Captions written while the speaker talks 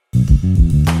Hello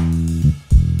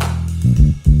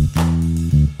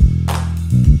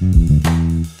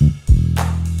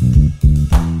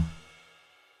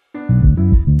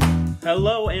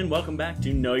and welcome back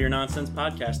to Know Your Nonsense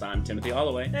Podcast. I'm Timothy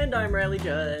Holloway. And I'm Riley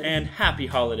Judd. And happy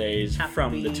holidays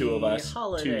from the two of us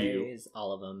holidays, to you.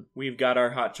 All of them. We've got our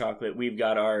hot chocolate. We've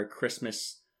got our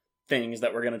Christmas things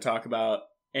that we're going to talk about.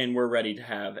 And we're ready to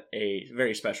have a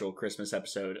very special Christmas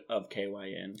episode of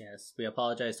KYN. Yes, we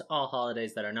apologize to all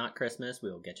holidays that are not Christmas.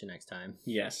 We will get you next time.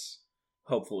 Yes.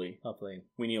 Hopefully. Hopefully.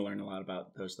 We need to learn a lot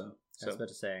about those, though. I was about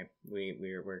to say,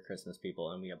 we're Christmas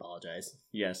people and we apologize.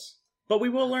 Yes. But we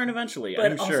will learn eventually,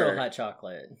 but I'm sure. Also hot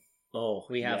chocolate. Oh,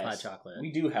 we have yes. hot chocolate.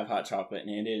 We do have hot chocolate,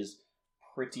 and it is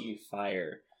pretty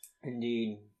fire.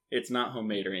 Indeed. It's not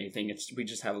homemade or anything. We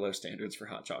just have low standards for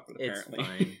hot chocolate, apparently. It's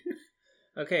fine.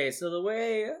 Okay, so the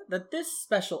way that this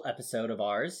special episode of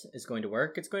ours is going to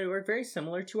work, it's going to work very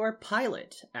similar to our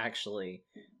pilot, actually.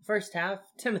 First half,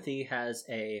 Timothy has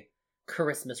a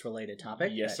Christmas-related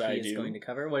topic yes, that he I is do. going to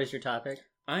cover. What is your topic?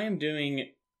 I am doing...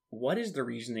 What is the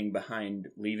reasoning behind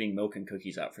leaving milk and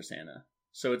cookies out for Santa?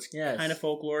 So it's kind of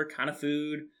folklore, kind of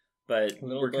food, but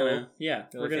we're kind of... Yeah,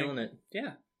 we're feeling it.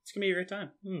 Yeah, it's going to be a great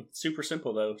time. Super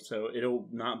simple, though, so it'll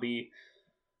not be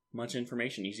much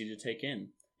information, easy to take in.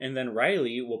 And then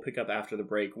Riley will pick up after the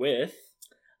break with...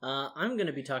 I'm going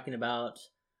to be talking about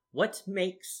what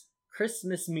makes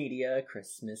Christmas media,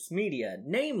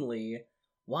 namely,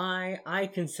 why I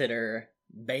consider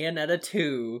Bayonetta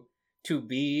 2 to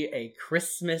be a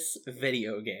Christmas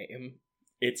video game.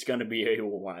 It's going to be a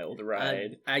wild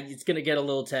ride. It's going to get a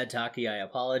little TED Talky, I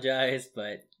apologize,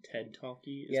 but... TED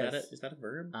Talky? Is that a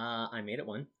verb? I made it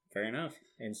one. Fair enough.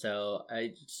 And so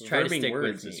I just try to stick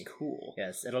words with me. Is cool.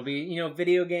 Yes, it'll be,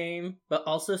 video game, but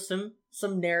also some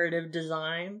narrative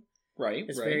design. Right,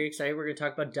 It's very exciting. We're going to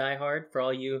talk about Die Hard for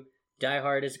all you Die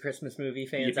Hard is a Christmas movie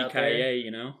fans out there.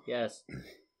 Yippee-ki-yay, Yes.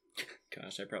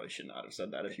 Gosh, I probably should not have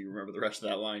said that if you remember the rest of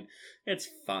that line. It's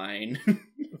fine.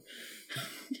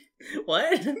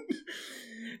 What?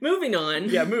 Moving on.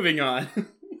 Yeah, moving on.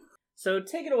 So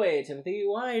take it away, Timothy.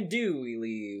 Why do we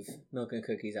leave milk and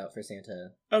cookies out for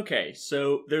Santa? Okay,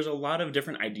 so there's a lot of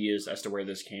different ideas as to where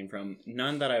this came from.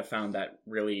 None that I've found that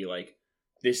really,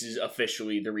 this is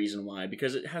officially the reason why,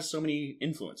 because it has so many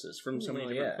influences from so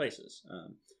many different places.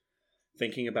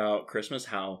 Thinking about Christmas,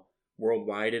 how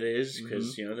worldwide it is,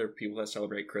 because there are people that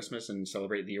celebrate Christmas and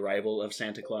celebrate the arrival of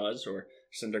Santa Claus or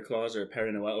Cinder Claus or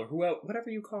Père Noël or whatever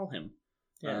you call him.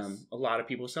 Yes. A lot of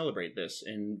people celebrate this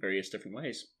in various different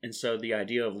ways, and so the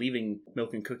idea of leaving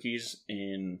milk and cookies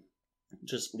and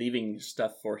just leaving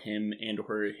stuff for him and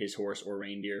or his horse or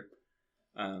reindeer.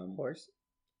 Horse?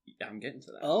 I'm getting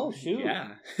to that. Oh shoot! Yeah,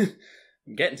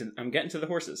 I'm getting to the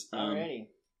horses. Alrighty.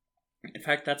 In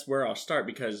fact, that's where I'll start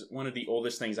because one of the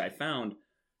oldest things I found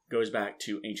goes back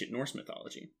to ancient Norse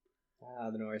mythology.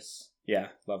 The Norse. Yeah,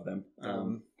 love them.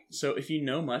 So if you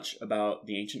know much about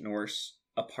the ancient Norse,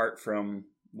 apart from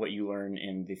what you learn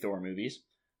in the Thor movies,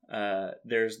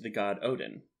 there's the god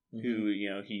Odin, who,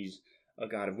 he's a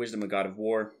god of wisdom, a god of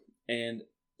war, and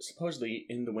supposedly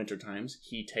in the winter times,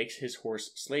 he takes his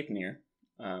horse Sleipnir,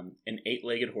 an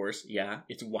 8-legged horse. Yeah,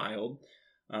 it's wild.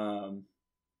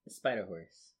 Spider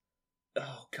horse.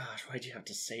 Oh gosh, why'd you have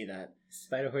to say that?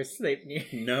 Spider horse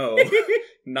Sleipnir. No,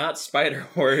 not spider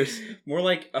horse. More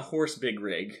like a horse big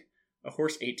rig. A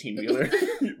horse 18-wheeler,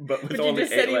 but with only 8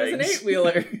 legs. But you just said he was an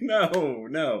 8-wheeler.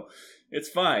 No. It's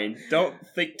fine. Don't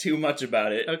think too much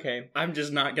about it. Okay. I'm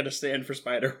just not going to stand for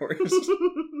spider horse.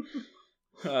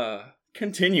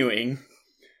 Continuing.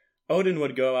 Odin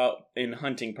would go out in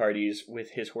hunting parties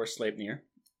with his horse Sleipnir,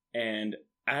 and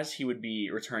as he would be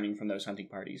returning from those hunting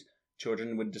parties,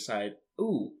 children would decide,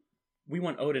 ooh, we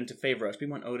want Odin to favor us. We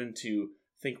want Odin to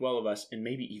think well of us and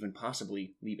maybe even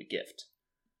possibly leave a gift.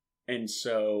 And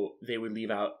so they would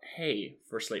leave out hay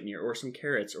for Sleipnir or some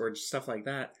carrots or stuff like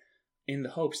that in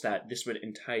the hopes that this would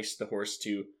entice the horse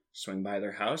to swing by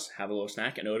their house, have a little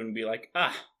snack, and Odin would be like,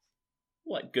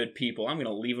 what good people. I'm going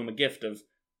to leave them a gift of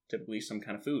typically some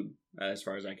kind of food, as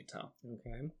far as I could tell.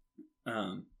 Okay.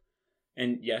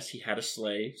 And yes, he had a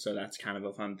sleigh, so that's kind of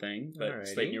a fun thing. But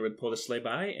Alrighty. Sleipnir would pull the sleigh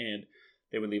by, and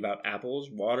they would leave out apples,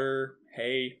 water,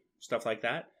 hay, stuff like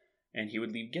that. And he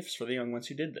would leave gifts for the young ones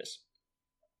who did this.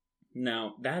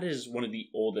 Now, that is one of the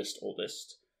oldest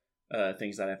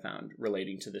things that I found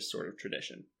relating to this sort of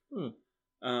tradition.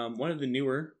 One of the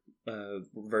newer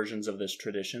versions of this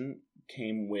tradition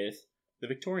came with the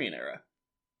Victorian era.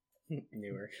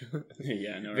 Newer.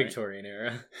 Yeah, I know, right? Victorian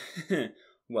era.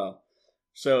 Well,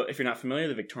 so if you're not familiar,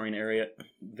 the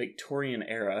Victorian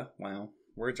era, wow,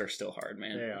 words are still hard,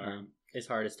 man. They are. As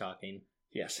hard as talking.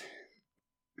 Yes.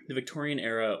 the Victorian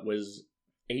era was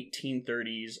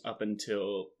 1830s up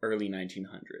until early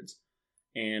 1900s.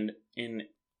 And in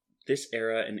this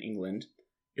era in England,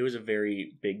 it was a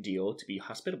very big deal to be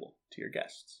hospitable to your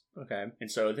guests. Okay. And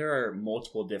so there are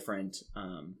multiple different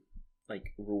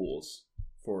rules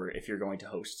for if you're going to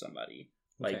host somebody,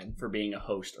 like for being a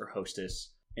host or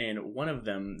hostess. And one of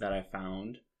them that I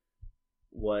found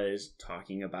was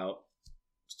talking about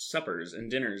suppers and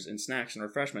dinners and snacks and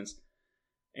refreshments,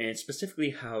 and specifically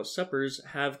how suppers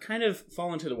have kind of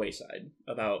fallen to the wayside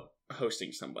about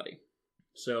hosting somebody.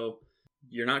 So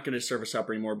you're not going to serve a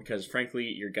supper anymore because, frankly,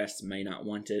 your guests may not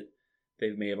want it. They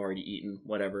may have already eaten,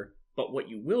 whatever. But what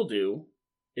you will do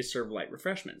is serve light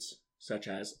refreshments, such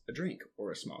as a drink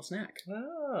or a small snack.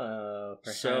 Oh,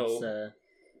 perhaps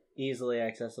easily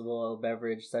accessible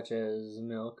beverage such as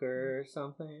milk or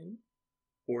something?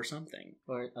 Or something.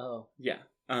 Yeah.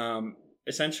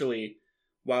 Essentially,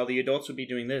 while the adults would be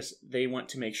doing this, they want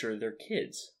to make sure their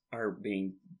kids are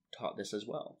being taught this as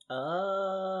well.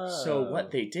 Oh. So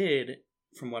what they did,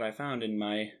 from what I found in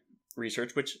my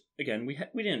research, which, again,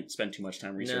 we didn't spend too much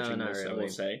time researching this, really. I will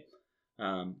say.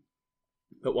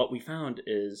 But what we found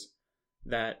is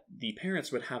that the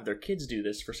parents would have their kids do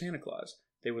this for Santa Claus.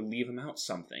 They would leave them out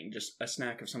something, just a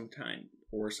snack of some kind,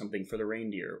 or something for the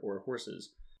reindeer or horses,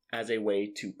 as a way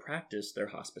to practice their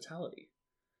hospitality,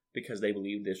 because they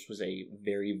believed this was a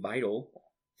very vital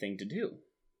thing to do.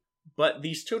 But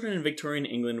these children in Victorian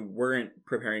England weren't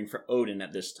preparing for Odin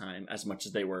at this time as much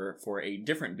as they were for a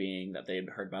different being that they had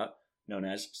heard about, known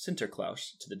as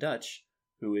Sinterklaas to the Dutch,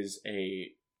 who is a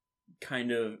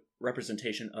kind of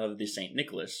representation of the Saint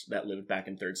Nicholas that lived back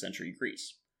in 3rd century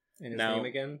Greece. And his name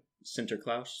again?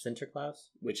 Sinterklaas. Sinterklaas?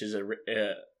 Which is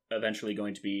eventually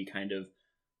going to be kind of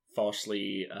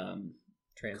falsely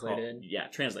translated.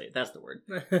 Translated. That's the word.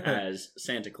 As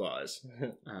Santa Claus.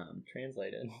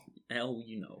 Translated. Hell,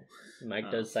 you know. Mike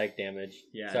does psych damage.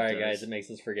 Yeah. Sorry, guys. It makes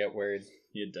us forget words.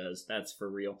 It does. That's for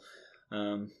real.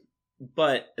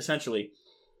 But essentially,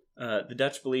 the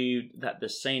Dutch believed that the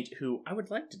saint, who I would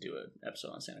like to do an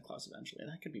episode on Santa Claus eventually.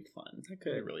 That could be fun. That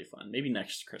could be really fun. Maybe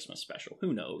next Christmas special.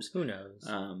 Who knows?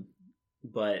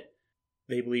 But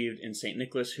they believed in Saint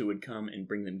Nicholas, who would come and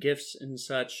bring them gifts and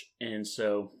such. And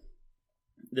so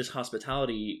this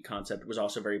hospitality concept was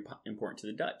also very important to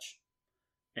the Dutch.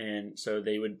 And so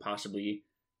they would possibly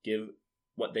give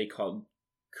what they called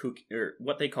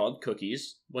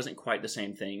cookies. Wasn't quite the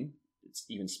same thing. It's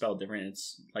even spelled different.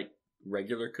 It's like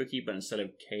regular cookie, but instead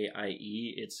of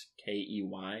K-I-E, it's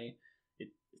K-E-Y.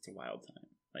 It's a wild time.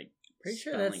 Like,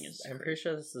 I'm pretty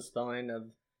sure that's the spelling of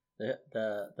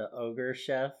the ogre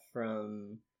chef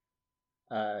from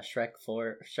Shrek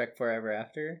Forever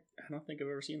After. I don't think I've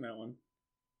ever seen that one.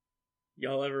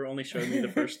 Y'all ever only showed me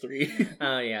the first 3?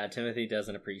 Oh, yeah. Timothy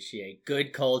doesn't appreciate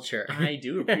good culture. I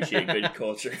do appreciate good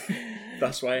culture.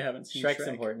 That's why I haven't seen Shrek. Shrek's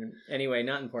important. Anyway,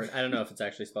 not important. I don't know if it's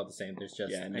actually spelled the same. There's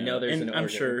just... Yeah, no. I know there's an I'm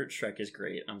sure Shrek is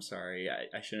great. I'm sorry.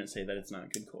 I shouldn't say that it's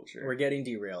not good culture. We're getting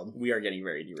derailed. We are getting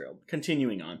very derailed.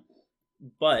 Continuing on.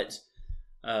 But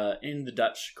in the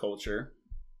Dutch culture,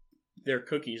 their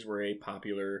cookies were a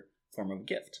popular form of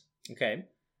gift. Okay.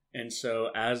 And so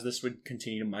as this would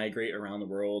continue to migrate around the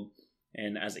world...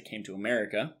 And as it came to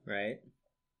America, right,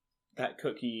 that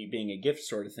cookie being a gift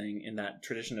sort of thing, in that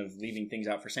tradition of leaving things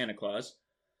out for Santa Claus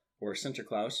or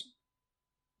Sinterklaas,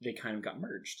 they kind of got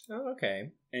merged. Oh,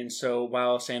 okay. And so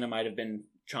while Santa might have been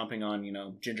chomping on,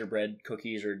 gingerbread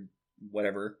cookies or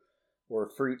whatever, or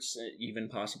fruits even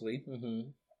possibly,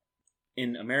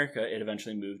 in America, it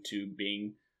eventually moved to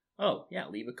being,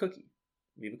 leave a cookie.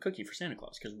 Leave a cookie for Santa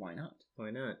Claus, because why not?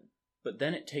 Why not? But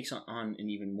then it takes on an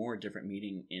even more different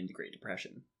meaning in the Great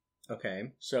Depression.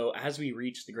 Okay. So as we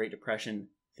reach the Great Depression,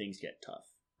 things get tough,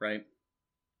 right?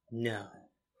 No.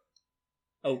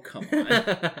 Oh, come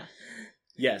on.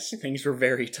 Yes, things were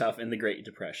very tough in the Great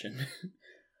Depression.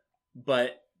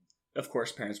 But, of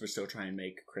course, parents would still try and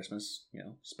make Christmas,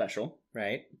 special.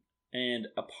 Right. And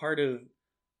a part of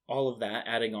all of that,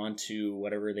 adding on to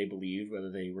whatever they believed, whether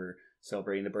they were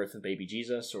celebrating the birth of baby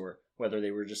Jesus or whether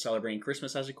they were just celebrating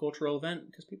Christmas as a cultural event,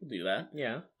 because people do that.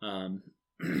 Yeah.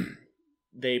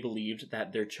 They believed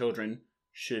that their children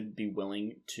should be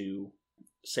willing to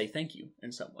say thank you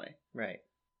in some way. Right.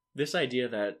 This idea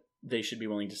that they should be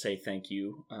willing to say thank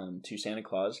you to Santa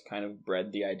Claus kind of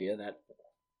bred the idea that,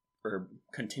 or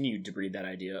continued to breed that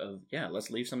idea of,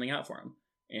 let's leave something out for him.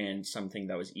 And something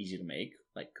that was easy to make,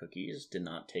 like cookies, did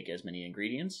not take as many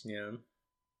ingredients. Yeah.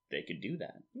 They could do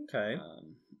that. Okay.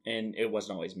 And it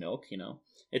wasn't always milk,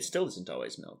 It still isn't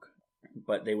always milk.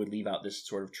 But they would leave out this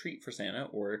sort of treat for Santa,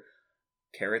 or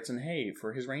carrots and hay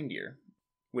for his reindeer.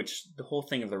 Which, the whole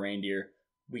thing of the reindeer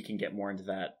we can get more into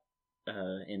that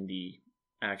in the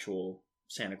actual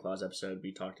Santa Claus episode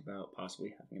we talked about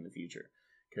possibly having in the future,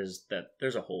 because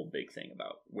there's a whole big thing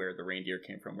about where the reindeer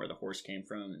came from, where the horse came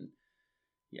from, and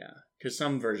yeah, because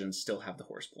some versions still have the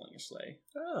horse pulling a sleigh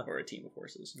or a team of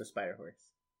horses. The spider horse.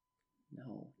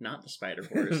 No, not the spider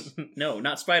horse. No,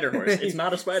 not spider horse. It's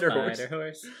not a spider horse. Spider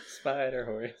horse. Spider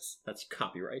horse. That's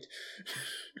copyright.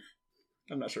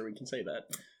 I'm not sure we can say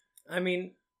that. I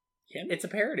mean, it's a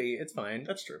parody. It's fine.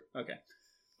 That's true. Okay.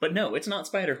 But no, it's not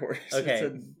spider horse.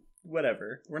 Okay.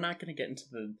 Whatever. We're not going to get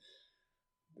into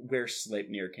where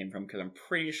Sleipnir came from, because I'm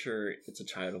pretty sure it's a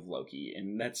child of Loki,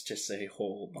 and that's just a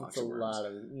whole box of words. It's a lot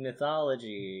of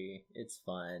mythology. It's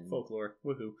fun. Folklore.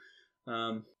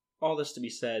 Woohoo. All this to be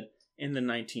said, in the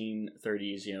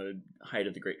 1930s, height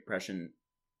of the Great Depression,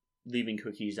 leaving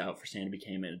cookies out for Santa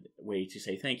became a way to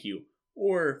say thank you,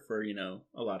 or for,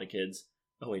 a lot of kids,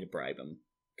 a way to bribe them.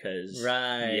 Cause,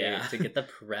 to get the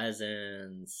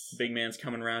presents. Big man's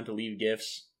coming around to leave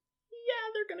gifts. Yeah,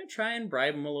 they're gonna try and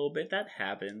bribe him a little bit. That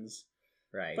happens.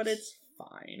 Right. But it's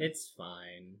fine. It's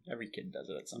fine. Every kid does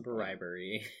it at some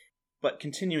bribery. Point. But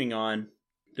continuing on,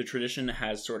 the tradition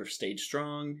has sort of stayed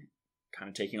strong, kind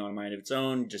of taking on a mind of its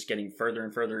own, just getting further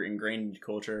and further ingrained into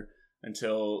culture,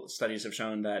 until studies have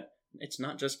shown that it's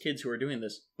not just kids who are doing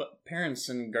this, but parents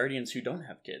and guardians who don't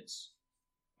have kids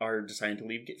are deciding to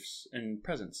leave gifts and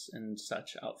presents and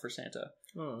such out for Santa.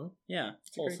 Oh, yeah,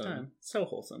 it's a great time. So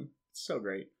wholesome. It's so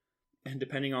great. And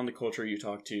depending on the culture you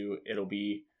talk to, it'll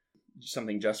be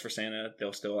something just for Santa.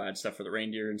 They'll still add stuff for the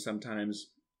reindeer, and sometimes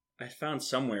I found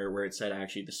somewhere where it said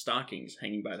actually the stockings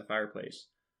hanging by the fireplace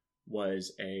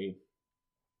was a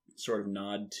sort of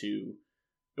nod to,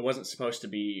 it wasn't supposed to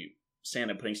be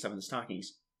Santa putting stuff in the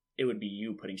stockings. It would be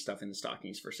you putting stuff in the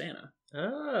stockings for Santa.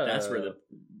 Oh. That's where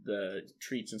the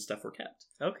treats and stuff were kept.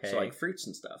 Okay. So like fruits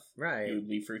and stuff. Right. You would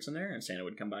leave fruits in there and Santa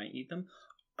would come by and eat them.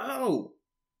 Oh!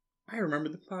 I remember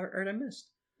the part I missed.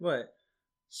 What?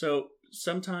 So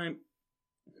sometime...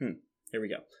 Here we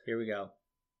go.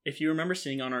 If you remember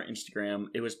seeing on our Instagram,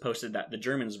 it was posted that the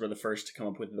Germans were the first to come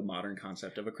up with the modern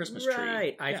concept of a Christmas tree.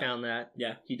 Right. I found that.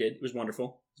 Yeah, he did. It was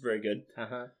wonderful. It was very good.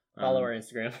 Uh-huh. Follow our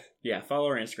Instagram. Yeah, follow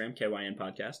our Instagram, KYN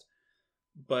Podcast.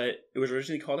 But it was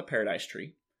originally called a paradise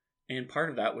tree, and part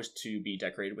of that was to be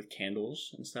decorated with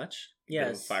candles and such.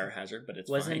 Yes. Fire hazard, but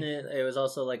Wasn't fine. it was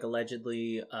also like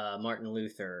allegedly Martin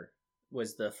Luther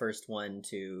was the first one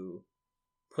to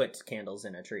put candles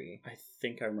in a tree. I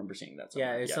think I remember seeing that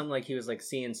somewhere. Yeah, it was something like he was like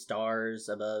seeing stars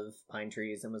above pine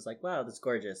trees and was like, wow, that's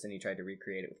gorgeous, and he tried to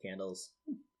recreate it with candles.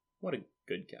 What a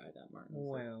good guy that Martin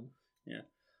Luther. Wow. Yeah.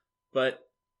 But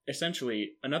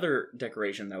essentially, another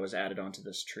decoration that was added onto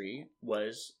this tree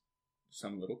was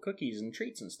some little cookies and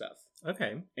treats and stuff.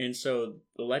 Okay. And so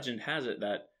the legend has it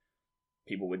that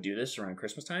people would do this around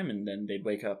Christmas time, and then they'd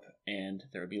wake up and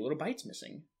there would be little bites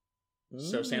missing.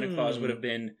 So Santa Claus would have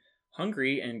been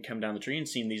hungry and come down the tree and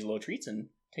seen these little treats and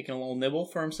taken a little nibble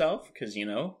for himself, because, he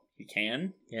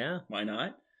can. Yeah. Why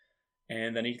not?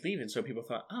 And then he'd leave, and so people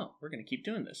thought, oh, we're going to keep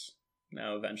doing this.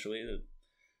 Now, eventually,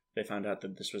 they found out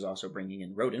that this was also bringing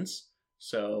in rodents,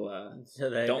 so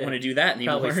they don't want to do that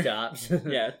anymore. Probably stopped.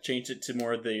 Yeah, changed it to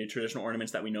more of the traditional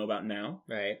ornaments that we know about now.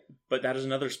 Right. But that is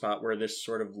another spot where this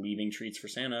sort of leaving treats for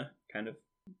Santa kind of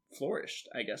flourished,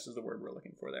 I guess is the word we're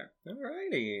looking for there.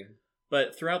 Alrighty.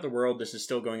 But throughout the world, this is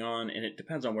still going on, and it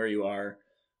depends on where you are,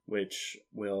 which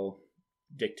will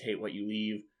dictate what you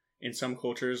leave. In some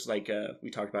cultures, like we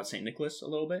talked about St. Nicholas a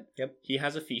little bit. Yep. He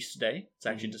has a feast day. It's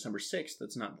actually December 6th.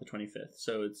 It's not the 25th.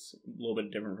 So it's a little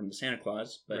bit different from the Santa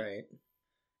Claus. But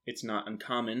it's not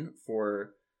uncommon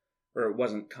it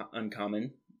wasn't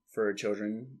uncommon for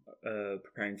children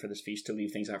preparing for this feast to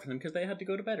leave things out for them because they had to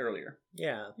go to bed earlier.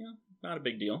 Yeah. Not a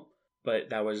big deal. But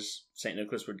that was, St.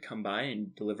 Nicholas would come by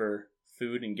and deliver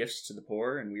food and gifts to the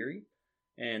poor and weary,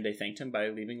 and they thanked him by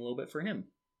leaving a little bit for him.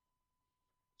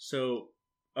 So,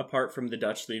 apart from the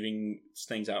Dutch leaving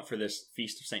things out for this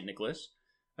Feast of St. Nicholas,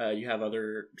 you have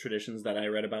other traditions that I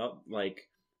read about, like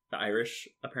the Irish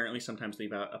apparently sometimes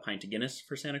leave out a pint of Guinness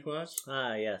for Santa Claus.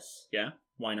 Ah, yes. Yeah,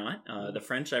 why not? The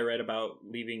French, I read about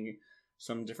leaving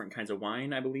some different kinds of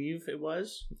wine, I believe it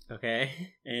was. Okay.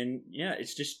 And yeah,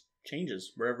 it's just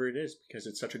changes wherever it is because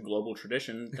it's such a global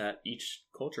tradition that each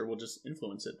culture will just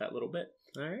influence it that little bit.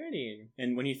 Alrighty.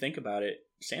 And when you think about it,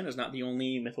 Santa's not the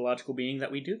only mythological being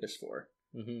that we do this for.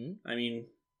 Mm-hmm. I mean,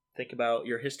 think about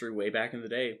your history way back in the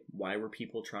day. Why were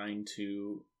people trying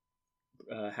to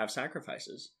have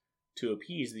sacrifices to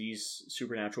appease these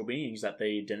supernatural beings that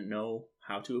they didn't know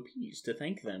how to appease, to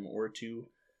thank them, or to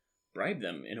bribe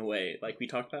them in a way, like we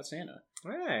talked about Santa?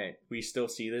 Right. We still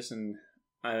see this, and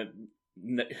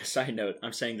Side note,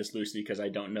 I'm saying this loosely because I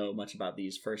don't know much about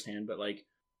these firsthand, but like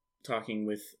talking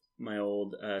with my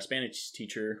old Spanish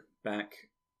teacher back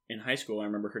in high school, I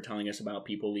remember her telling us about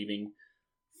people leaving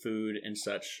food and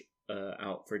such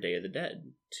out for Day of the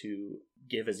Dead to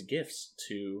give as gifts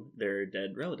to their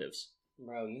dead relatives.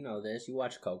 Bro, you know this. You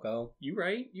watch Coco. You're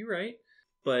right.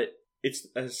 But it's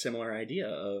a similar idea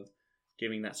of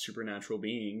giving that supernatural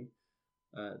being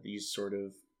these sort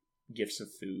of gifts of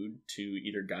food to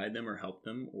either guide them or help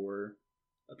them or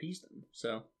appease them.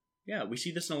 So, yeah, we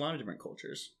see this in a lot of different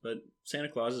cultures. But Santa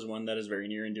Claus is one that is very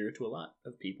near and dear to a lot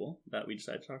of people that we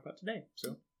decided to talk about today.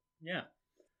 So, yeah.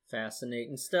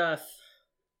 Fascinating stuff.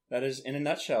 That is, in a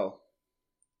nutshell,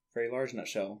 very large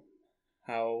nutshell,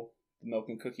 how the milk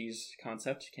and cookies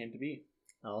concept came to be.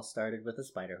 All started with a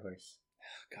spider horse.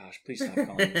 Gosh, please stop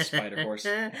calling it the spider horse.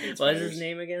 What is his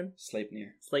name again?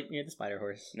 Sleipnir. Sleipnir the spider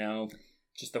horse. No,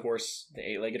 just the horse, the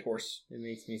 8-legged horse. It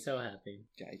makes me so happy.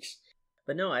 Yikes.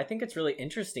 But no, I think it's really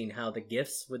interesting how the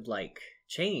gifts would like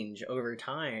change over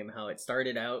time. How it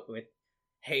started out with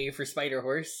hay for spider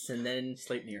horse, and then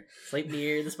Sleipnir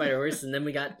the spider horse, and then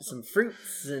we got some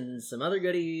fruits and some other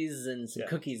goodies and some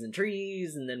cookies and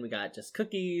trees, and then we got just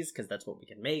cookies because that's what we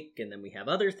can make, and then we have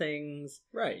other things.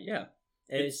 Right, yeah.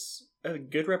 And it's a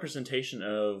good representation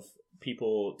of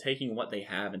people taking what they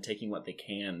have and taking what they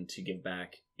can to give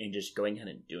back and just going ahead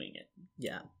and doing it.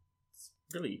 Yeah. It's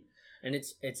really... And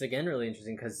it's again really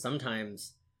interesting because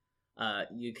sometimes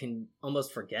you can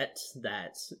almost forget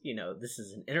that, you know, this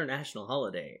is an international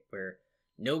holiday where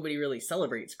nobody really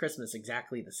celebrates Christmas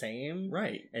exactly the same.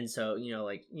 Right. And so, you know,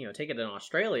 like, you know, take it in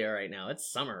Australia right now,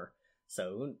 it's summer.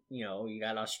 So, you know, you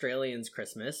got Australians'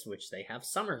 Christmas, which they have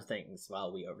summer things,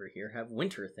 while we over here have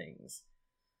winter things.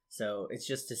 So it's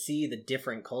just to see the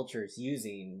different cultures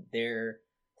using their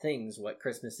things, what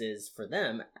Christmas is for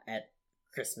them at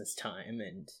Christmas time,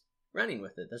 and running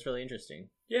with it. That's really interesting.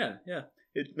 Yeah.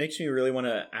 It makes me really want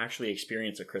to actually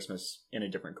experience a Christmas in a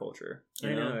different culture. I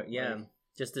know, yeah. Like,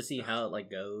 just to see how it like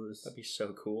goes. That'd be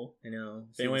so cool. I know.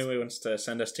 If anyone wants to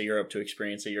send us to Europe to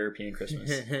experience a European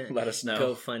Christmas, let us know.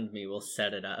 GoFundMe, we'll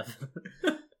set it up.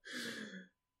 Can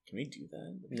we do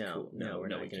that? No, cool. no, we're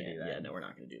not going to do that. Yeah, no, we're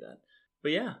not going to do that.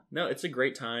 But yeah, no, it's a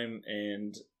great time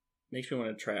and makes me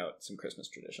want to try out some Christmas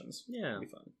traditions. Yeah. It'll be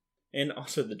fun. And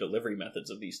also the delivery methods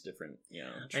of these different, you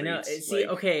know, treats. I know. See,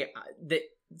 like, okay,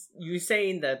 you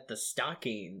saying that the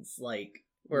stockings, like,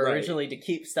 were originally to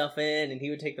keep stuff in, and he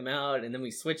would take them out, and then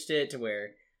we switched it to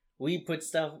where we put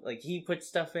stuff, like, he put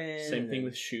stuff in. Same thing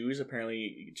with shoes.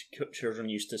 Apparently, children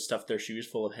used to stuff their shoes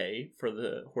full of hay for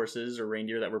the horses or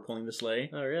reindeer that were pulling the sleigh.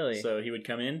 Oh, really? So he would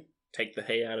come in, take the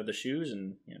hay out of the shoes,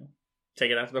 and, you know,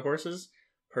 take it out to the horses.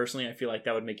 Personally, I feel like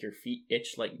that would make your feet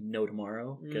itch like no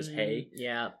tomorrow because hay.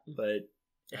 Yeah, but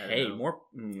hey, more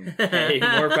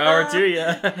power to you.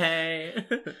 Hey.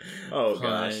 Oh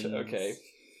puns. Gosh. Okay.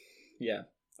 Yeah.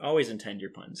 Always intend your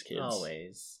puns, kids.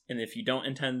 Always. And if you don't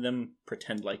intend them,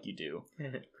 pretend like you do.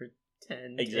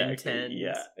 Pretend. Exactly. Intend.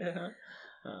 Yeah.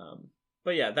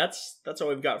 But yeah, that's all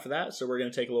we've got for that. So we're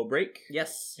gonna take a little break.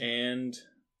 Yes. And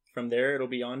from there, it'll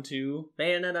be on to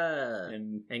Bayonetta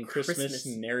and Christmas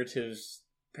narratives.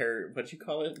 What'd you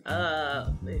call it?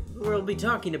 We'll be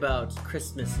talking about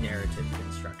Christmas narrative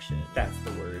construction. That's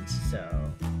the words. So,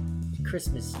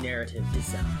 Christmas narrative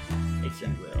design, if you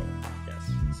will. Yes.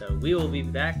 So we will be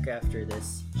back after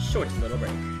this short little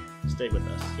break. Stay with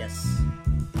us. Yes.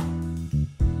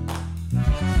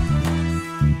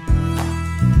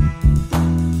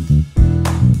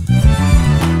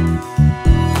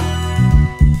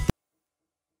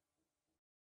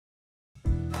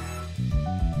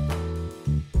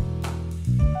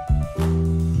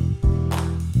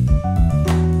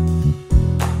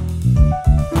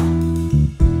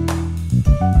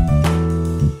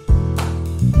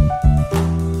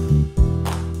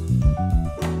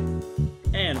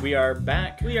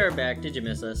 We are back. Did you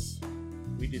miss us?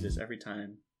 We do this every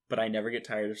time, but I never get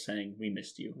tired of saying we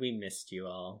missed you. We missed you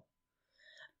all.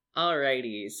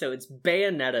 Alrighty, so it's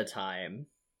Bayonetta time.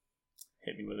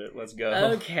 Hit me with it. Let's go.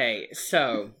 Okay,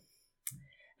 so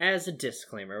as a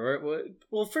disclaimer,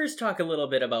 we'll first talk a little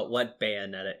bit about what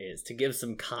Bayonetta is to give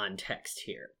some context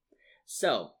here.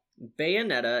 So,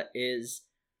 Bayonetta is,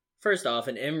 first off,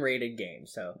 an M-rated game.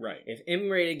 So, if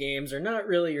M-rated games are not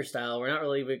really your style, we're not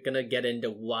really going to get into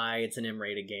why it's an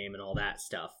M-rated game and all that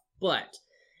stuff. But,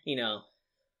 you know,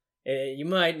 you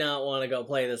might not want to go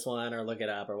play this one or look it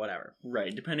up or whatever.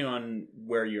 Right, depending on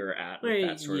where you're at with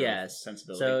that sort of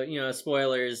sensibility. So, you know,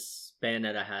 spoilers,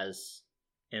 Bayonetta has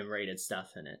M-rated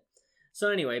stuff in it. So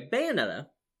anyway, Bayonetta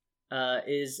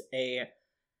is a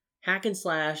hack and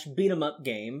slash beat 'em up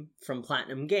game from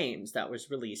Platinum Games that was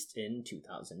released in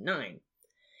 2009.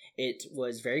 It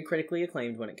was very critically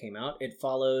acclaimed when it came out. It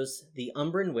follows the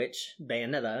Umbran Witch,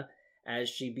 Bayonetta, as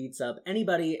she beats up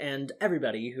anybody and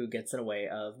everybody who gets in the way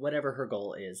of whatever her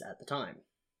goal is at the time.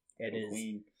 It is,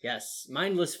 Queen. yes,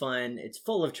 mindless fun. It's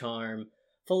full of charm,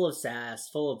 full of sass,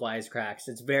 full of wisecracks.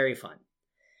 It's very fun.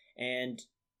 And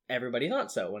everybody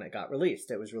thought so when it got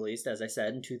released. It was released, as I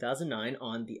said, in 2009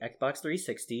 on the Xbox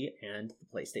 360 and the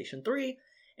PlayStation 3,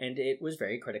 and it was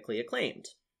very critically acclaimed.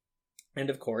 And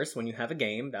of course, when you have a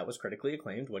game that was critically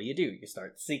acclaimed, what do? You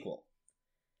start the sequel.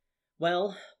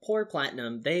 Well, poor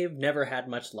Platinum, they've never had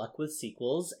much luck with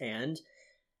sequels, and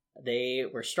they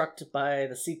were struck by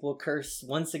the sequel curse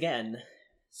once again.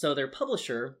 So their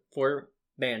publisher for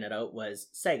Bayonetta was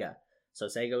Sega. So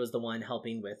Sega was the one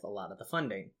helping with a lot of the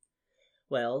funding.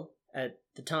 Well, at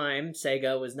the time,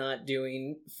 Sega was not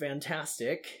doing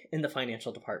fantastic in the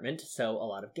financial department, so a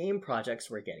lot of game projects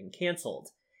were getting canceled.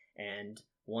 And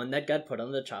one that got put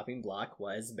on the chopping block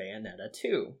was Bayonetta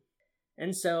 2.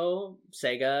 And so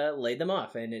Sega laid them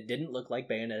off, and it didn't look like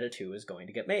Bayonetta 2 was going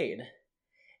to get made.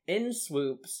 In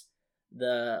swoops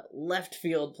the left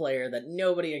field player that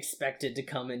nobody expected to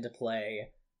come into play,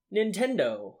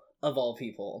 Nintendo, of all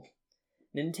people.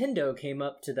 Nintendo came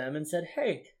up to them and said,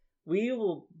 "Hey, we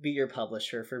will be your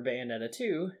publisher for Bayonetta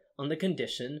 2 on the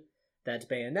condition that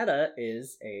Bayonetta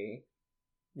is a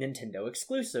Nintendo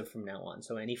exclusive from now on,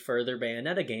 so any further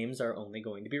Bayonetta games are only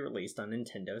going to be released on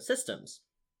Nintendo systems."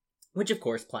 Which, of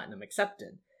course, Platinum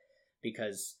accepted,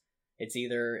 because it's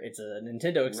either it's a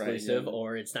Nintendo exclusive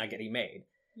or it's not getting made.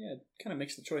 Yeah, it kind of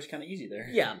makes the choice kind of easy there.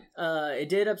 Yeah, it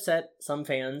did upset some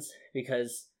fans,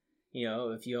 because, you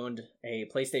know, if you owned a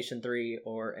PlayStation 3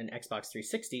 or an Xbox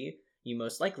 360, you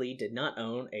most likely did not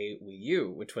own a Wii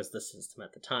U, which was the system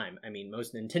at the time. I mean,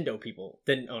 most Nintendo people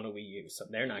didn't own a Wii U, so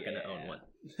they're not going to own one.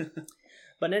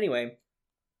 But anyway,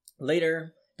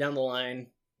 later down the line,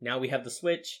 now we have the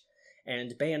Switch,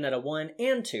 and Bayonetta 1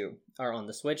 and 2 are on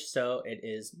the Switch, so it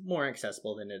is more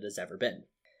accessible than it has ever been.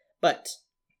 But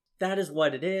that is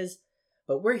what it is,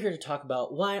 but we're here to talk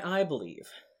about why I believe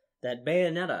that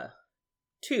Bayonetta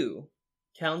 2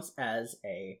 counts as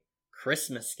a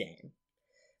Christmas game.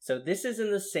 So this is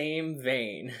in the same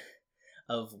vein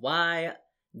of why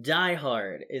Die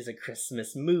Hard is a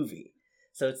Christmas movie.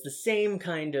 So it's the same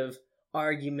kind of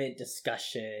argument,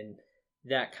 discussion,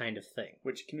 that kind of thing.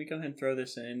 Which, can we go ahead and throw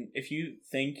this in? If you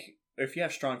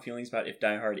have strong feelings about if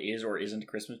Die Hard is or isn't a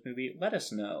Christmas movie, let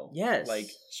us know. Yes. Like,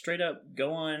 straight up,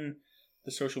 go on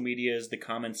the social medias, the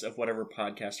comments of whatever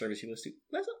podcast service you listen to.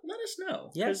 Let us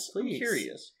know. Yes, please. I'm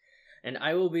curious. And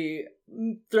I will be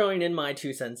throwing in my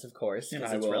 2 cents, of course,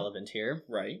 because it's relevant here.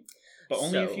 Right. But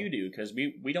only if you do, because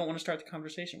we don't want to start the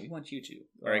conversation. We want you to.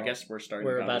 Or I guess we're starting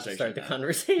the conversation. We're about to start the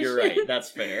conversation. You're right. That's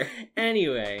fair.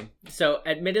 Anyway, so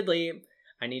admittedly,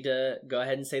 I need to go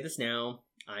ahead and say this now.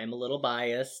 I am a little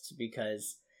biased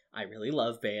because I really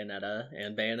love Bayonetta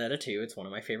and Bayonetta 2. It's one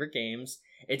of my favorite games.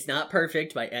 It's not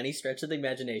perfect by any stretch of the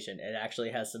imagination. It actually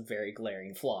has some very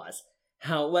glaring flaws.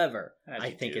 However,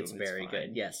 I think it's very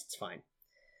good. Yes, it's fine.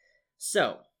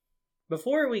 So,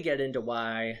 before we get into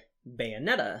why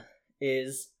Bayonetta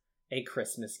is a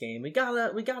Christmas game, we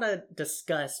gotta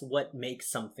discuss what makes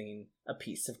something a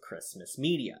piece of Christmas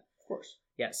media. Of course.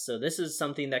 Yes, so this is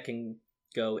something that can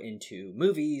go into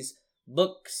movies,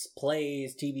 books,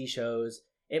 plays, TV shows.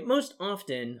 It most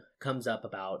often comes up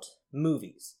about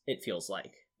movies, it feels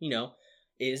like. You know,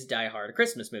 is Die Hard a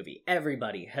Christmas movie?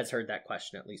 Everybody has heard that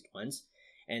question at least once.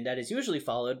 And that is usually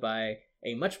followed by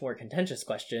a much more contentious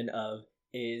question of,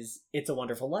 is It's a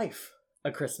Wonderful Life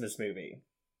a Christmas movie?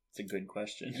 It's a good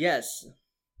question. Yes.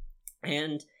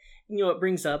 And, you know, it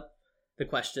brings up the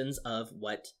questions of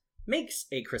what makes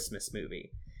a Christmas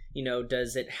movie. You know,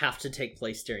 does it have to take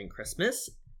place during Christmas?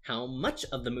 How much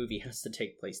of the movie has to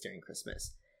take place during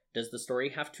Christmas? Does the story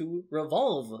have to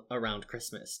revolve around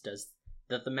Christmas? Does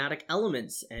the thematic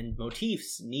elements and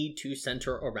motifs need to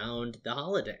center around the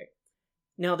holiday?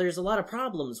 Now, there's a lot of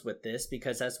problems with this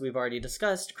because, as we've already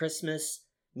discussed, Christmas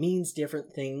means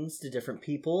different things to different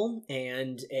people,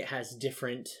 and it has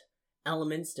different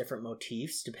elements, different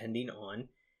motifs, depending on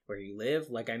where you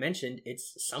live. Like I mentioned,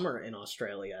 it's summer in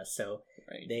Australia, so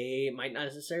they might not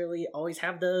necessarily always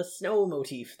have the snow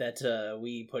motif that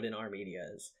we put in our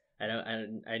medias. I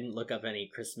didn't look up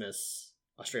any Christmas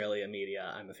Australia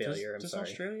media. I'm a failure. I'm sorry.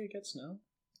 Does Australia get snow?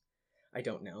 I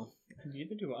don't know.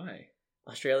 Neither do I.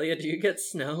 Australia, do you get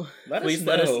snow? Please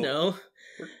let us know.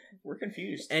 We're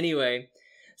confused. Anyway,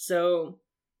 so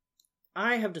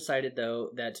I have decided, though,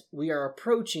 that we are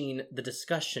approaching the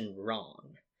discussion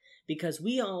wrong. because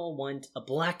we all want a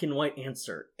black and white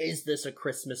answer. Is this a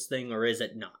Christmas thing or is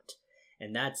it not?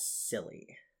 And that's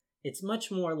silly. It's much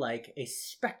more like a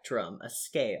spectrum, a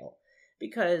scale,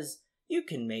 because you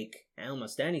can make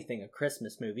almost anything a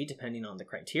Christmas movie depending on the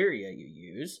criteria you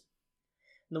use.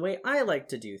 And the way I like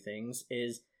to do things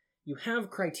is you have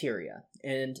criteria,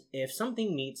 and if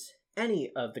something meets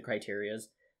any of the criterias,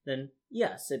 then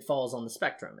yes, it falls on the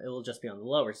spectrum. It will just be on the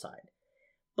lower side.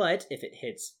 But if it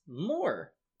hits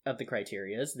more of the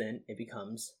criterias, then it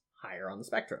becomes higher on the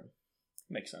spectrum.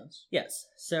 Makes sense. Yes,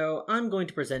 so I'm going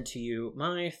to present to you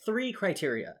my 3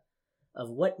 criteria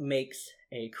of what makes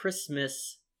a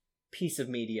Christmas piece of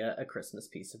media a Christmas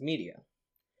piece of media.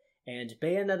 And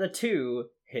Bayonetta 2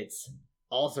 hits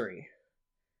all 3,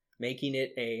 making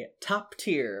it a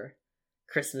top-tier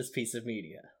Christmas piece of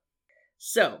media.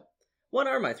 So, what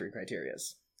are my 3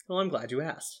 criterias? Well, I'm glad you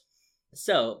asked.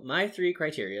 So, my 3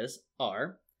 criterias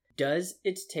are, does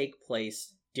it take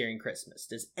place during Christmas?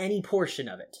 Does any portion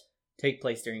of it take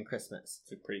place during Christmas?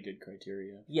 It's a pretty good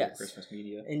criteria Yes. for Christmas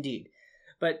media. Indeed.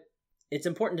 But it's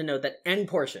important to note that any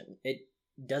portion, it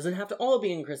doesn't have to all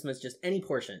be in Christmas, just any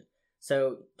portion.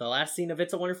 So, the last scene of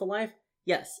It's a Wonderful Life,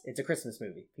 yes, it's a Christmas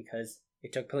movie, because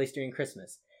it took place during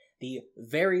Christmas. The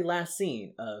very last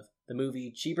scene of the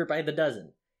movie Cheaper by the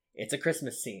Dozen, it's a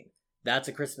Christmas scene. That's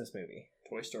a Christmas movie.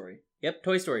 Toy Story. Yep,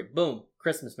 Toy Story. Boom.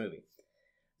 Christmas movie.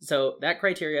 So that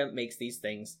criteria makes these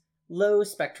things low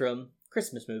spectrum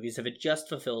Christmas movies if it just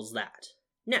fulfills that.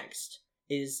 Next,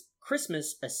 is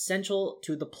Christmas essential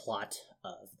to the plot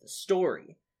of the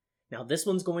story? Now this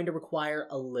one's going to require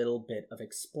a little bit of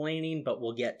explaining, but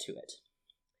we'll get to it.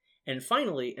 And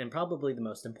finally, and probably the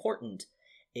most important,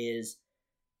 is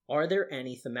are there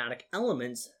any thematic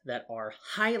elements that are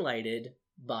highlighted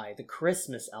by the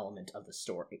Christmas element of the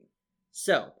story?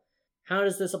 So, how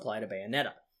does this apply to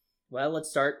Bayonetta? Well, let's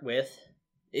start with,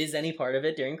 is any part of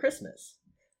it during Christmas?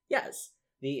 Yes,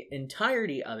 the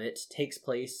entirety of it takes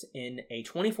place in a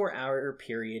 24-hour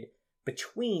period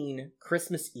between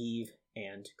Christmas Eve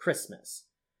and Christmas.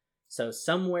 So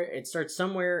it starts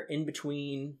somewhere in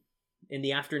between, in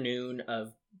the afternoon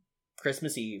of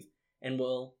Christmas Eve, and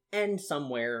will end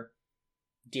somewhere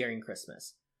during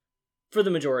Christmas. For the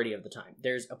majority of the time.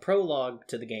 There's a prologue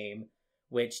to the game,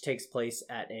 which takes place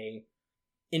at a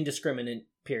indiscriminate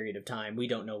period of time. We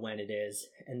don't know when it is.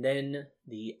 And then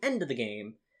the end of the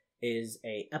game is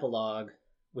a epilogue,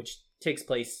 which takes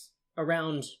place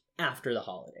around after the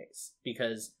holidays,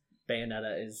 because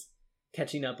Bayonetta is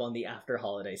catching up on the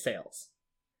after-holiday sales.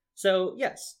 So,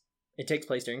 yes, it takes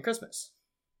place during Christmas.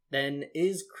 Then,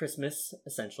 is Christmas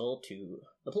essential to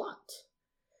the plot?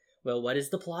 Well, what is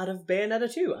the plot of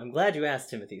Bayonetta 2? I'm glad you asked,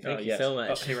 Timothy. Thank you so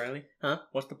much. Oh, hey, Riley. Huh?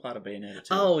 What's the plot of Bayonetta 2?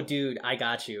 Oh, dude, I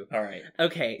got you. All right.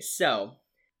 Okay, so,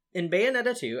 in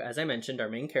Bayonetta 2, as I mentioned, our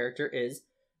main character is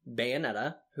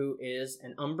Bayonetta, who is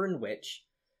an Umbran witch.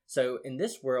 So, in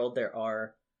this world, there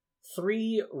are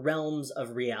 3 realms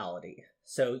of reality.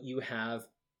 So, you have,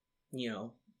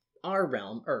 our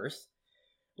realm, Earth,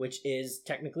 which is,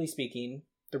 technically speaking,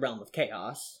 the realm of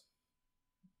chaos.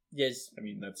 Makes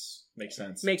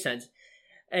sense. Makes sense.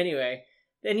 Anyway,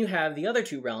 then you have the other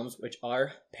 2 realms, which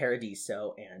are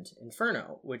Paradiso and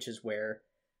Inferno, which is where,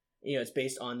 it's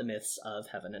based on the myths of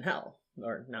heaven and hell.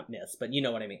 Or, not myths, but you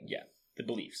know what I mean. Yeah, the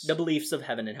beliefs. The beliefs of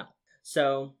heaven and hell.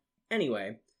 So,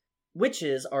 anyway,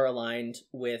 witches are aligned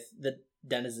with the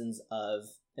denizens of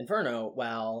Inferno,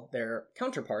 while their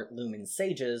counterpart, Lumen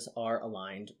Sages, are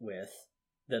aligned with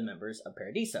the members of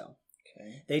Paradiso.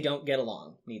 Okay. They don't get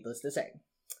along, needless to say.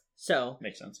 So,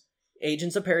 makes sense.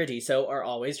 Agents of Paradiso are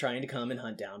always trying to come and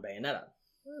hunt down Bayonetta.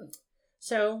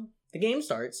 So, the game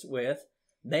starts with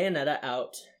Bayonetta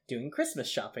out doing Christmas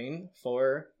shopping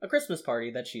for a Christmas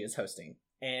party that she is hosting.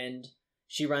 And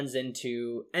she runs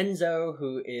into Enzo,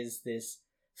 who is this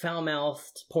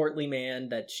foul-mouthed, portly man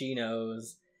that she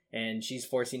knows, and she's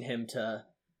forcing him to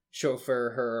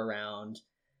chauffeur her around.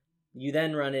 You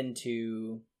then run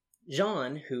into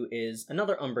Jean, who is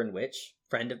another Umbran witch,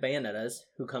 friend of Bayonetta's,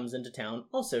 who comes into town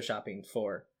also shopping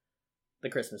for the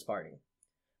Christmas party.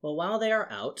 Well, while they are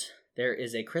out, there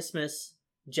is a Christmas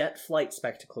jet flight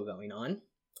spectacle going on,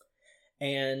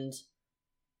 and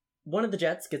one of the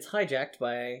jets gets hijacked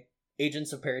by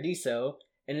Agents of Paradiso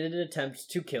in an attempt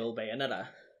to kill Bayonetta.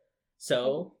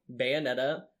 So,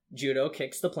 Bayonetta judo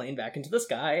kicks the plane back into the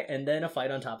sky, and then a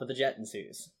fight on top of the jet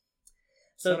ensues.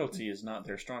 So, subtlety is not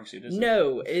their strong suit, is it?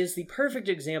 No, it is the perfect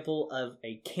example of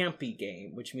a campy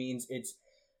game, which means it's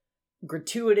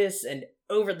gratuitous and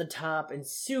over the top and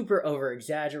super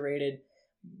over-exaggerated,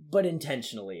 but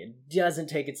intentionally. It doesn't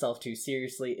take itself too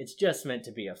seriously. It's just meant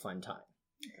to be a fun time.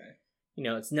 Okay.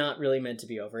 It's not really meant to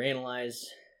be overanalyzed.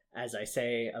 as I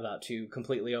say, about to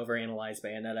completely overanalyze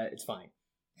Bayonetta. It's fine.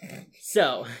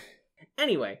 So,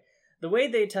 anyway, the way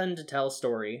they tend to tell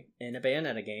story in a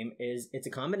Bayonetta game is it's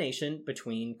a combination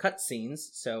between cutscenes,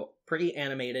 so pretty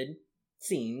animated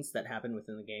scenes that happen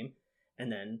within the game,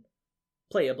 and then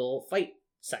playable fight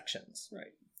sections.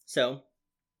 Right. So,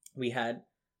 we had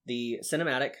the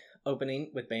cinematic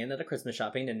opening with Bayonetta Christmas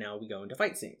shopping, and now we go into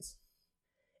fight scenes.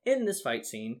 In this fight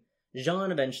scene,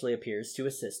 Jean eventually appears to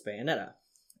assist Bayonetta,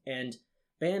 and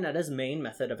Bayonetta's main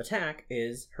method of attack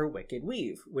is her Wicked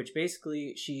Weave, which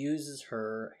basically she uses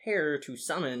her hair to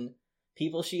summon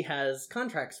people she has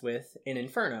contracts with in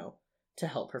Inferno to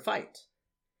help her fight.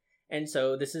 And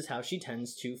so this is how she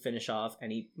tends to finish off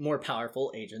any more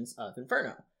powerful agents of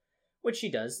Inferno, which she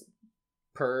does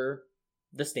per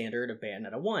the standard of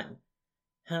Bayonetta 1.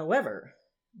 However,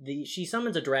 she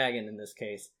summons a dragon in this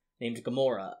case named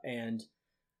Gamora, and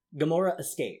Gamora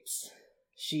escapes.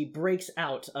 She breaks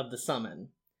out of the summon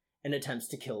and attempts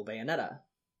to kill Bayonetta.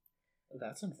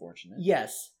 That's unfortunate.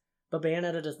 Yes, but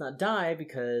Bayonetta does not die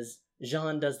because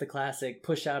Jean does the classic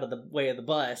push out of the way of the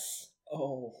bus.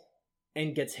 Oh.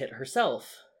 And gets hit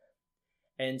herself.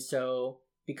 And so,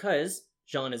 because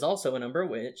Jean is also an Umbra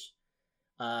Witch,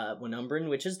 when Umbran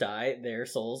witches die, their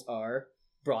souls are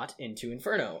brought into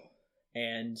Inferno.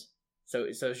 And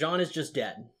so Jean is just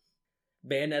dead.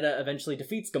 Bayonetta eventually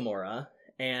defeats Gamora,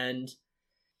 and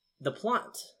the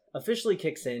plot officially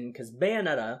kicks in because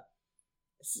Bayonetta,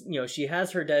 she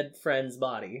has her dead friend's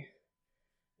body,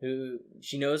 who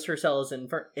she knows herself is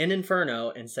in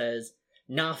Inferno, and says,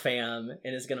 "Nah, fam,"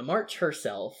 and is going to march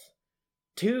herself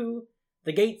to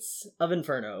the gates of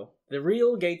Inferno, the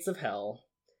real gates of hell,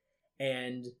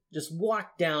 and just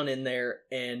walk down in there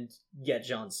and get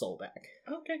Jean's soul back.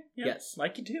 Okay. Yeah. Yes.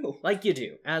 Like you do. Like you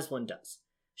do, as one does.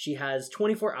 She has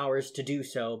 24 hours to do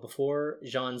so before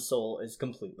Jean's soul is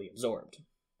completely absorbed.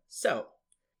 So,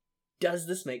 does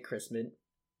this make Christmas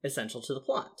essential to the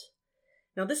plot?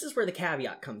 Now, this is where the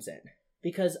caveat comes in,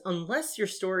 because unless your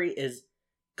story is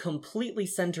completely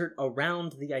centered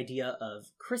around the idea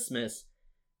of Christmas,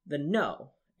 then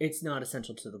no, it's not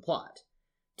essential to the plot.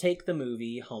 Take the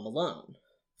movie Home Alone,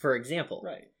 for example.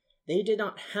 Right. They did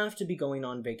not have to be going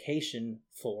on vacation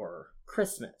for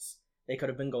Christmas. They could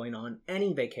have been going on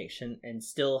any vacation and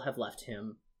still have left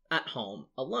him at home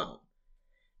alone.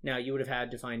 Now, you would have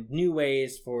had to find new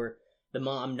ways for the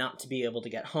mom not to be able to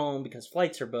get home because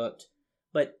flights are booked,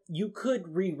 but you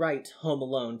could rewrite Home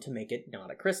Alone to make it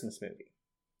not a Christmas movie.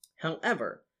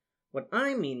 However, what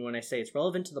I mean when I say it's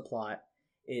relevant to the plot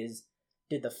is,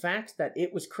 did the fact that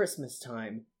it was Christmas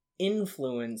time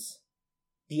influence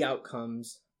the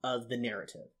outcomes of the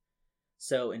narrative?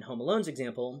 So in Home Alone's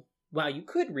example, while you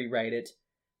could rewrite it,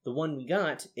 the one we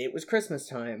got, it was Christmas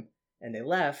time, and they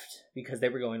left because they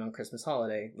were going on Christmas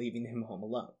holiday, leaving him home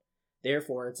alone.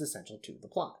 Therefore, it's essential to the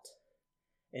plot.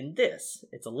 In this,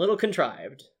 it's a little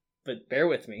contrived, but bear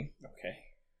with me. Okay.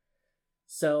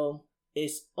 So,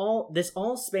 this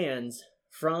all spans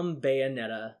from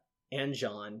Bayonetta and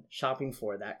Jean shopping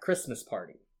for that Christmas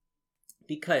party.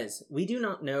 Because we do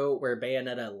not know where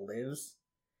Bayonetta lives.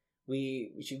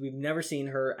 We've never seen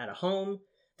her at a home.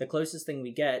 The closest thing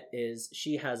we get is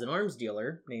she has an arms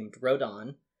dealer named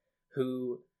Rodin,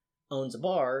 who owns a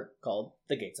bar called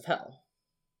the Gates of Hell.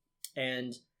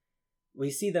 And we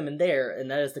see them in there,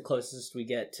 and that is the closest we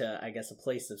get to, I guess, a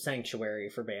place of sanctuary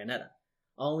for Bayonetta.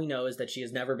 All we know is that she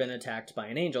has never been attacked by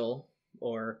an angel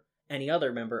or any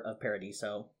other member of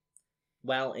Paradiso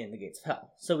while in the Gates of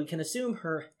Hell. So we can assume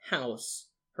her house,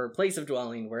 her place of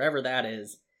dwelling, wherever that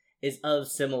is of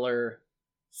similar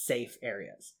safe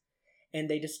areas. And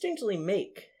they distinctly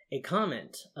make a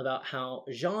comment about how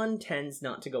Jean tends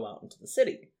not to go out into the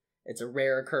city. It's a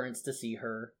rare occurrence to see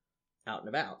her out and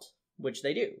about, which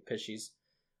they do, because she's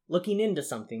looking into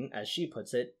something, as she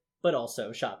puts it, but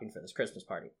also shopping for this Christmas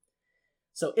party.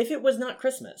 So if it was not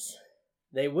Christmas,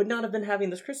 they would not have been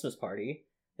having this Christmas party,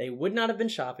 they would not have been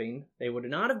shopping, they would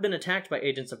not have been attacked by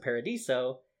agents of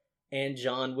Paradiso, and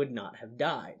Jean would not have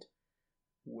died.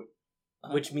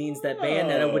 Which means that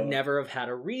Bayonetta would never have had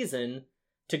a reason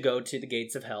to go to the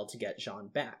Gates of Hell to get Jean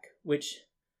back. Which,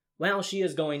 while she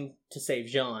is going to save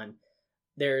Jean,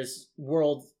 there's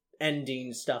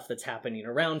world-ending stuff that's happening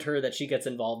around her that she gets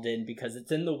involved in because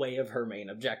it's in the way of her main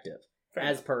objective,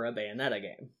 as per a Bayonetta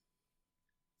game.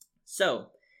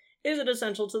 So, is it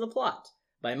essential to the plot?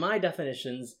 By my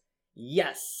definitions,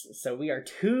 yes. So we are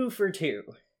 2 for 2.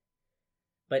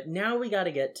 But now we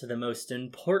gotta get to the most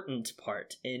important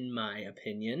part, in my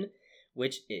opinion,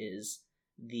 which is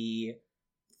the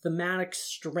thematic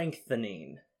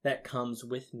strengthening that comes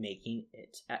with making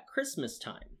it at Christmas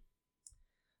time.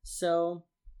 So,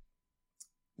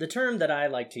 The term that I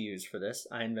like to use for this,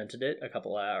 I invented it a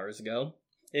couple of hours ago,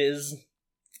 is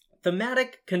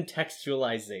thematic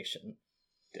contextualization.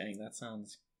 Dang, that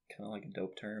sounds kind of like a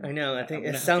dope term. I know, I think I'm it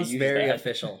gonna have to sounds use very that.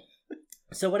 official.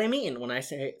 So what I mean when I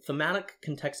say thematic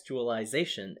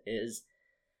contextualization is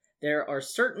there are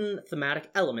certain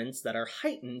thematic elements that are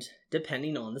heightened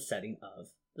depending on the setting of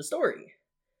the story.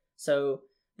 So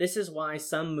this is why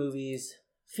some movies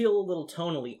feel a little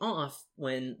tonally off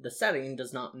when the setting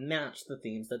does not match the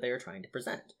themes that they are trying to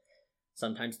present.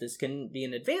 Sometimes this can be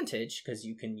an advantage because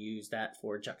you can use that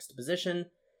for juxtaposition,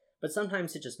 but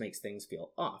sometimes it just makes things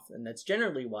feel off. And that's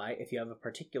generally why, if you have a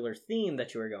particular theme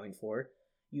that you are going for,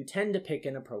 you tend to pick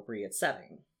an appropriate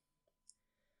setting.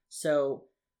 So,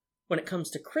 when it comes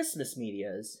to Christmas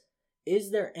medias,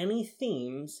 is there any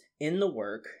themes in the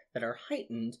work that are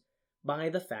heightened by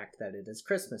the fact that it is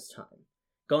Christmas time?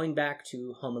 Going back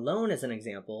to Home Alone as an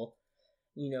example,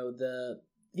 the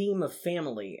theme of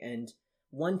family and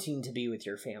wanting to be with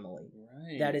your family.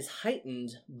 Right. That is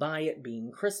heightened by it being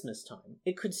Christmas time.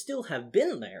 It could still have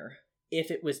been there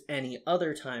if it was any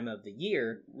other time of the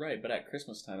year. Right, but at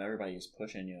Christmas time, everybody is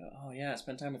pushing you, oh yeah,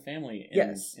 spend time with family. And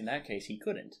yes. In that case, he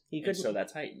couldn't. He couldn't. And so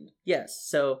that's heightened. Yes,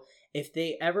 so if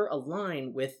they ever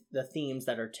align with the themes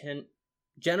that are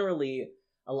generally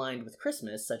aligned with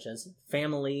Christmas, such as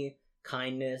family,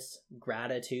 kindness,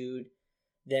 gratitude,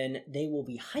 then they will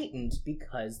be heightened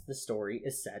because the story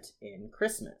is set in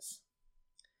Christmas.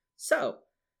 So,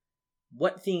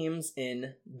 what themes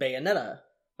in Bayonetta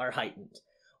are heightened?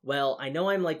 Well, I know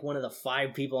I'm like one of the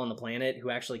 5 people on the planet who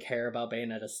actually care about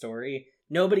Bayonetta's story.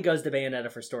 Nobody goes to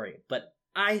Bayonetta for story, but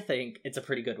I think it's a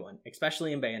pretty good one,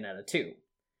 especially in Bayonetta 2.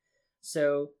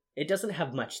 So, it doesn't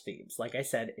have much themes. Like I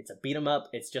said, it's a beat 'em up.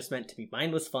 It's just meant to be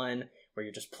mindless fun, where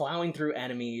you're just plowing through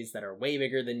enemies that are way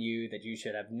bigger than you, that you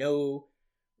should have no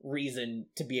reason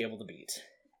to be able to beat.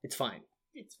 It's fine.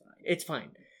 It's fine. It's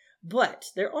fine.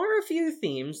 But there are a few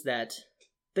themes that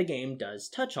the game does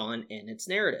touch on in its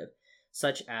narrative,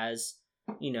 such as,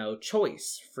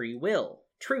 choice, free will,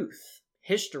 truth,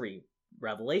 history,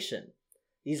 revelation.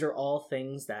 These are all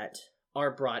things that are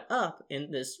brought up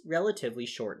in this relatively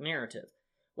short narrative.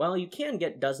 While you can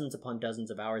get dozens upon dozens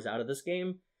of hours out of this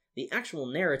game, the actual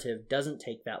narrative doesn't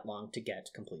take that long to get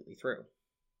completely through.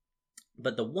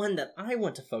 But the one that I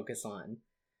want to focus on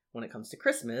when it comes to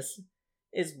Christmas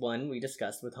is one we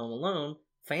discussed with Home Alone,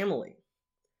 family.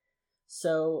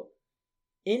 So,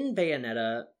 in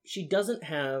Bayonetta, she doesn't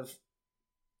have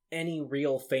any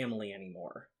real family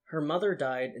anymore. Her mother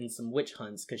died in some witch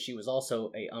hunts because she was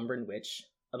also a Umbran witch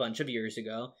a bunch of years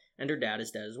ago, and her dad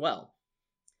is dead as well.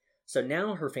 So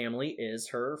now her family is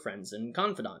her friends and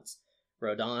confidants.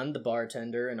 Rodin, the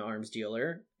bartender and arms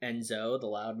dealer, Enzo, the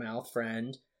loudmouth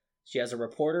friend. She has a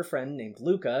reporter friend named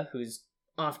Luca, who's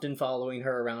often following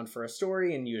her around for a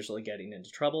story and usually getting into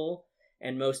trouble.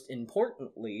 And most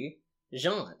importantly,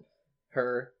 Jean,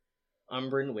 her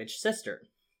Umbran witch sister.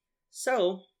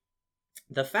 So,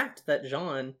 the fact that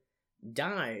Jean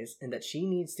dies and that she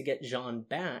needs to get Jean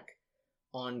back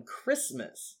on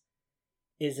Christmas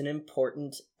is an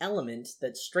important element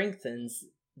that strengthens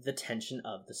the tension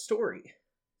of the story.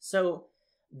 So,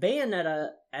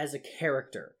 Bayonetta as a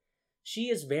character, she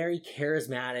is very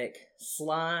charismatic,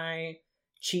 sly,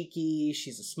 cheeky,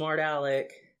 she's a smart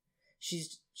aleck.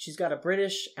 She's got a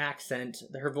British accent.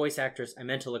 Her voice actress, I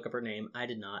meant to look up her name. I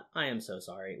did not. I am so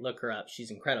sorry. Look her up. She's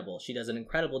incredible. She does an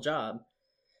incredible job.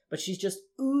 But she's just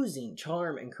oozing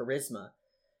charm and charisma.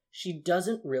 She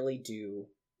doesn't really do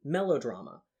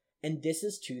melodrama. And this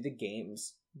is to the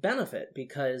game's benefit,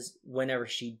 because whenever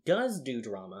she does do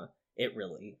drama, it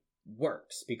really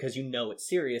works, because you know it's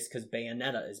serious because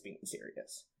Bayonetta is being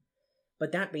serious.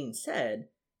 But that being said,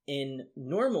 in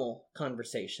normal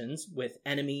conversations with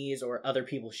enemies or other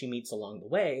people she meets along the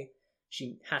way,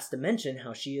 she has to mention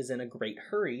how she is in a great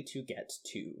hurry to get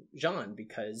to Jean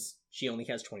because she only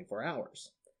has 24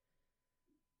 hours.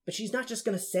 But she's not just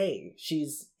going to say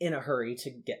she's in a hurry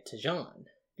to get to Jean,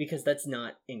 because that's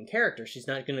not in character. She's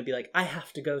not going to be like, I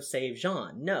have to go save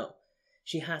Jean. No.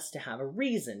 She has to have a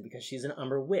reason, because she's an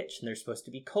Umber witch, and they're supposed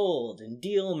to be cold and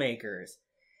deal makers.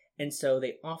 And so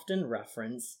they often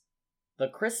reference the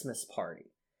Christmas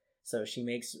party. So she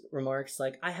makes remarks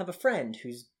like, I have a friend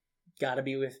who's got to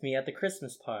be with me at the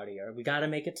Christmas party, or we got to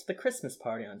make it to the Christmas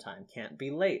party on time, can't be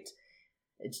late.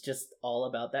 It's just all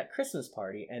about that Christmas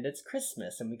party, and it's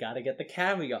Christmas, and we got to get the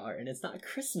caviar, and it's not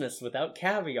Christmas without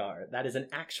caviar. That is an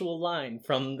actual line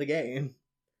from the game.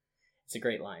 It's a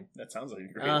great line. That sounds like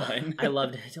a great line. I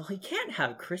loved it. Well, you can't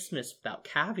have Christmas without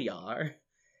caviar.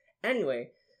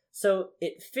 Anyway, so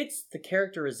it fits the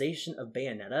characterization of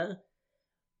Bayonetta,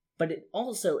 but it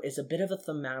also is a bit of a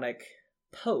thematic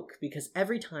poke, because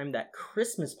every time that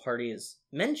Christmas party is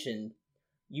mentioned,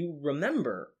 you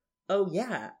remember, oh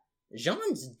yeah,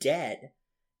 Jean's dead.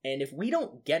 And if we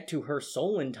don't get to her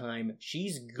soul in time,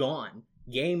 she's gone.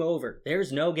 Game over.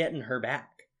 There's no getting her back.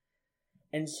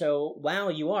 And so, while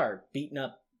you are beating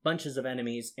up bunches of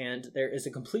enemies, and there is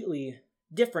a completely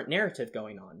different narrative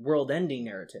going on, world-ending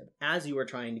narrative, as you are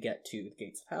trying to get to the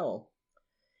gates of hell,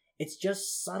 it's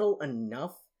just subtle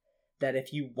enough that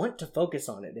if you want to focus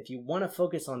on it, if you want to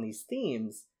focus on these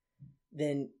themes,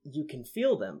 then you can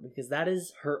feel them, because that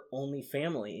is her only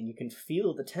family, and you can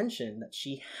feel the tension that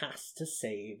she has to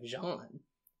save Jean.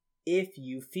 If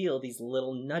you feel these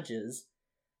little nudges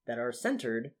that are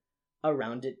centered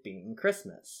around it being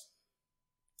Christmas.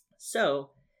 So,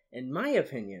 in my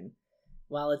opinion,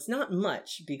 while it's not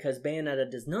much, because Bayonetta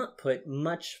does not put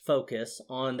much focus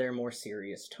on their more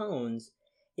serious tones,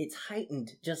 it's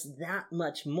heightened just that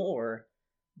much more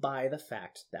by the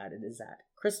fact that it is at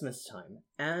Christmas time,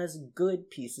 as good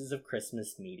pieces of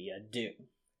Christmas media do.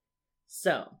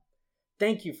 So,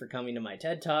 thank you for coming to my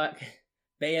TED Talk.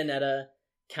 Bayonetta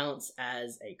counts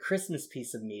as a Christmas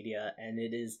piece of media, and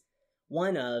it is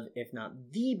one of, if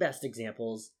not the best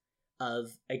examples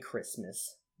of a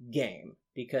Christmas game.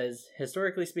 Because,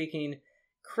 historically speaking,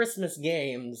 Christmas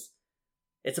games,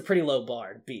 it's a pretty low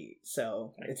bar to beat,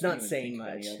 so it's not saying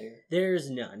much.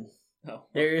 There's none. Oh.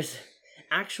 There's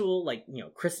actual,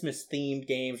 Christmas-themed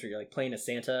games where you're, playing as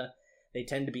Santa. They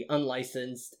tend to be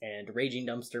unlicensed and raging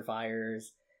dumpster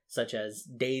fires, such as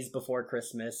Days Before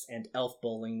Christmas and Elf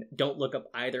Bowling. Don't look up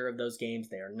either of those games.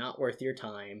 They are not worth your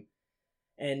time.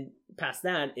 And past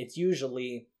that, it's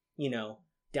usually,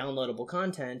 downloadable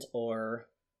content or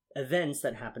events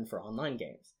that happen for online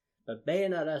games. But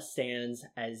Bayonetta stands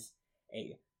as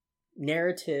a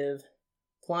narrative,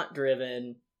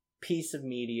 plot-driven piece of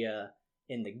media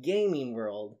in the gaming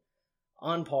world,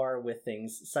 on par with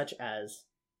things such as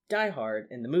Die Hard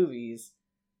in the movies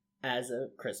as a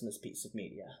Christmas piece of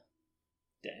media.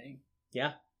 Dang.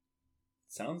 Yeah.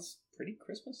 Sounds pretty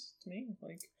Christmas to me.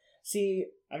 See,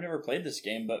 I've never played this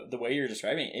game, but the way you're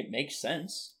describing it, it makes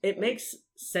sense. It makes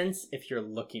sense if you're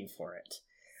looking for it.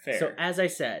 Fair. So, as I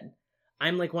said,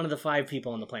 I'm one of the 5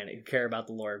 people on the planet who care about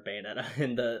the lore of Bayonetta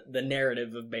and the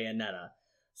narrative of Bayonetta.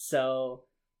 So,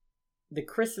 the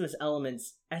Christmas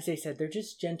elements, as I said, they're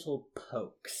just gentle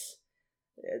pokes.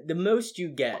 The most you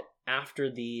get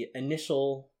after the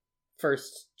initial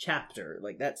first chapter,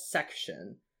 that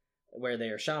section where they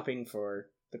are shopping for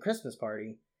the Christmas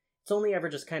party, it's only ever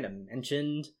just kind of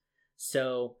mentioned.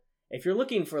 So, if you're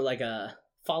looking for a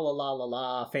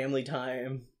fa-la-la-la-la family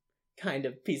time kind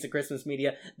of piece of Christmas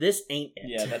media, this ain't it.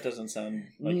 Yeah, that doesn't sound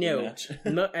like no. a match.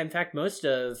 In fact, most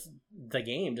of the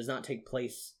game does not take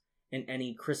place in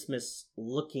any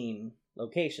Christmas-looking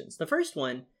locations. The first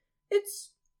one,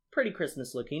 it's pretty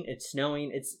Christmas-looking. It's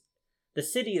snowing. It's the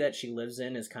city that she lives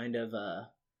in is kind of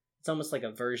it's almost like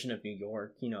a version of New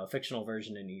York, a fictional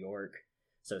version of New York.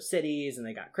 So cities, and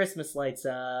they got Christmas lights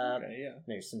up. Okay, yeah.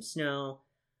 There's some snow.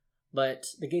 But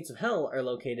the Gates of Hell are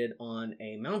located on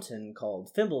a mountain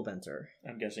called Fimbulventr.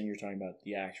 I'm guessing you're talking about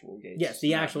the actual gates. Yes,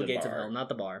 the actual Gates of Hell, not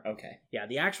the bar. Okay. Yeah,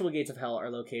 the actual Gates of Hell are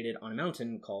located on a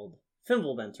mountain called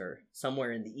Fimbulventr,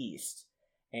 somewhere in the east.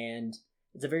 And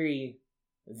it's a very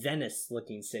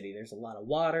Venice-looking city. There's a lot of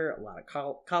water, a lot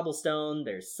of cobblestone,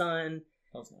 there's sun.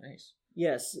 That's nice.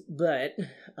 Yes, but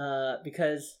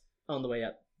because on the way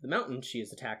up the mountain, she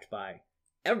is attacked by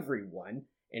everyone.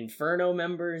 Inferno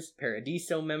members,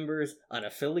 Paradiso members,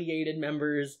 unaffiliated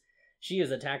members. She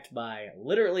is attacked by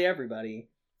literally everybody.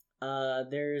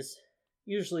 There's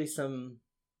usually some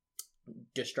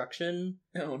destruction.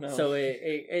 Oh no. So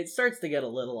it starts to get a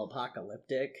little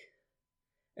apocalyptic.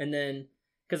 And then,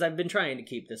 because I've been trying to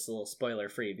keep this a little spoiler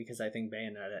free, because I think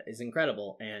Bayonetta is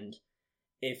incredible, and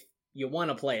if you want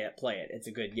to play it, It's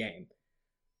a good game.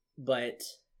 But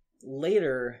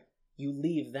later, you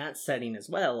leave that setting as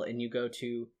well, and you go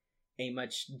to a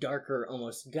much darker,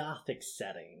 almost gothic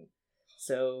setting.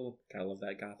 So, I love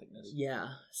that gothicness. Yeah.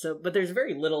 So, but there's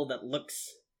very little that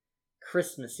looks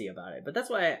Christmassy about it. But that's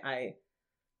why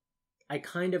I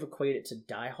kind of equate it to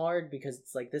Die Hard, because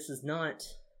it's this is not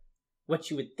what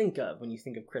you would think of when you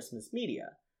think of Christmas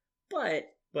media. But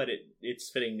it's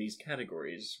fitting these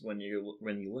categories when you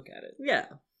look at it. Yeah.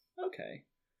 Okay.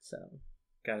 So,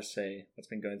 gotta say, what's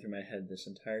been going through my head this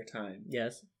entire time?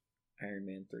 Yes. Iron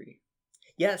Man 3.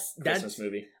 Yes, Christmas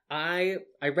movie. I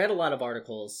read a lot of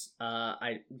articles.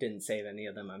 I didn't save any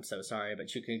of them. I'm so sorry,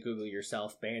 but you can Google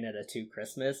yourself Bayonetta 2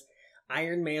 Christmas.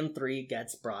 Iron Man 3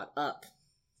 gets brought up.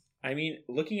 I mean,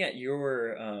 looking at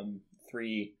your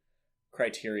 3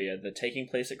 criteria. The taking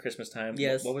place at Christmas time.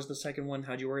 Yes. What was the second one?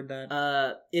 How'd you word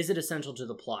that? Is it essential to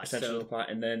the plot? Essential to the plot.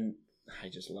 And then, I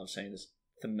just love saying this,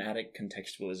 thematic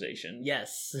contextualization.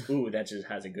 Yes. Ooh, that just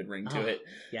has a good ring to it.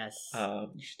 Yes.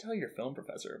 You should tell your film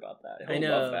professor about that. I He'll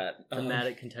know. love that.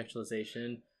 Thematic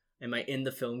contextualization. Am I in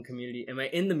the film community? Am I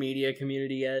in the media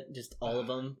community yet? Just all of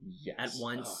them yes. at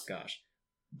once? Oh, gosh.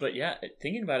 But yeah,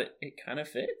 thinking about it, it kind of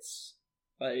fits.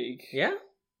 Like, yeah,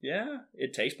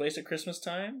 it takes place at Christmas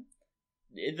time.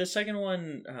 The second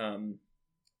one,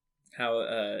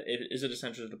 is it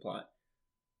essential to the plot?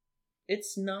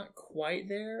 It's not quite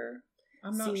there.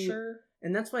 I'm not sure.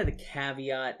 And that's why the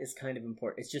caveat is kind of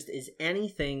important. It's just, is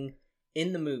anything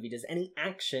in the movie, does any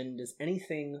action, does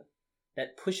anything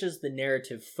that pushes the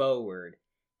narrative forward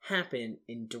happen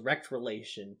in direct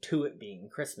relation to it being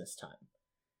Christmas time?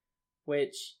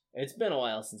 Which, it's been a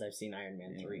while since I've seen Iron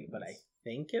Man 3, but I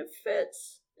think it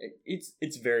fits.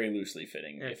 It's very loosely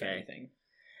fitting, if anything.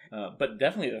 But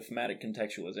definitely the thematic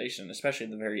contextualization, especially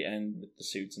at the very end with the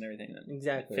suits and everything,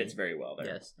 exactly fits very well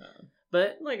there. Yes.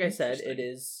 But like I said, it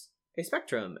is a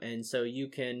spectrum, and so you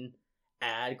can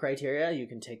add criteria, you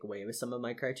can take away with some of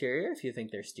my criteria if you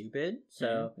think they're stupid.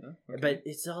 So, but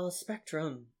it's all a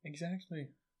spectrum. Exactly.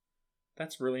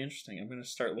 That's really interesting. I'm going to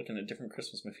start looking at different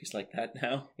Christmas movies like that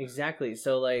now. Exactly.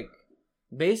 So, like,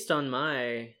 based on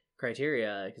my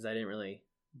criteria, because I didn't really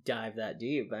dive that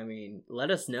deep, I mean, let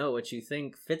us know what you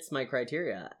think fits my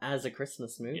criteria as a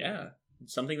Christmas movie. Yeah.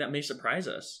 Something that may surprise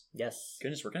us. Yes.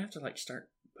 Goodness, we're going to have to, like, start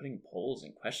putting polls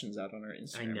and questions out on our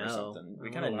Instagram or something. We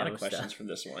got a lot of questions from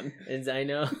this one. I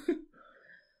know.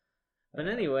 But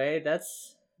anyway,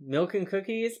 that's Milk and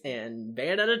Cookies and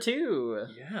Bayonetta 2.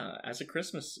 Yeah, as a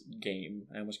Christmas game.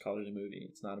 I almost called it a movie.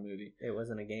 It's not a movie. It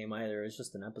wasn't a game either. It was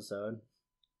just an episode.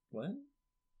 What?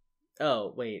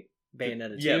 Oh, wait.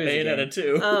 Bayonetta 2 Yeah, is Bayonetta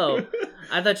 2. Oh,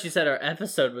 I thought you said our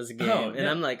episode was a game. Oh, and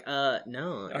I'm like,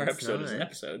 no. Our episode is an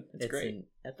episode. It's great. An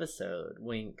episode.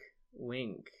 Wink.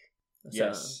 Wink.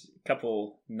 Yes. A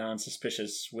couple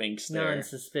non-suspicious winks there.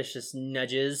 Non-suspicious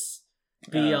nudges.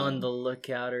 Be on the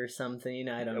lookout or something.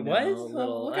 I don't know. What?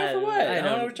 Look out for what? I don't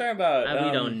know what we're talking about.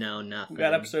 We don't know nothing. We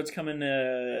got episodes coming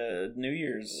New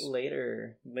Year's.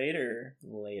 Later. New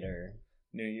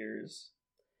Year's.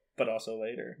 But also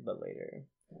later.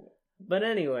 But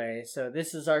anyway, so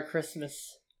this is our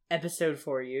Christmas episode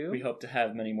for you. We hope to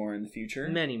have many more in the future.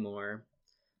 Many more.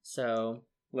 So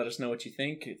let us know what you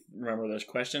think. Remember those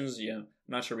questions. Yeah, I'm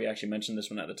not sure we actually mentioned this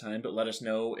one at the time, but let us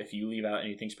know if you leave out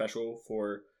anything special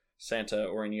for Santa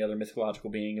or any other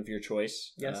mythological being of your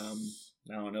choice. Yes.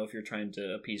 I don't know if you're trying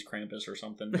to appease Krampus or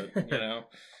something, but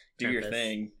do your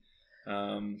thing.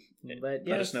 But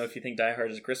let us know if you think Die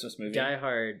Hard is a Christmas movie. Die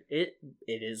Hard, it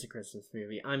is a Christmas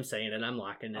movie. I'm saying it. I'm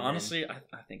locking it Honestly,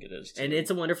 I think it is too. And It's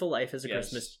a Wonderful Life is a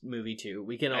Christmas movie too.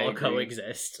 We can all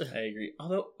coexist. I agree.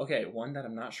 Although, okay, one that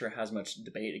I'm not sure has much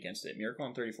debate against it. Miracle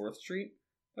on 34th Street.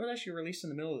 That was actually released in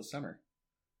the middle of the summer.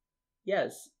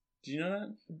 Yes. Did you know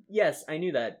that? Yes, I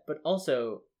knew that. But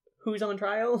also, who's on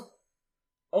trial?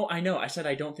 Oh, I know. I said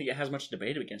I don't think it has much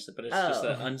debate against it, but it's just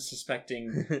an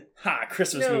unsuspecting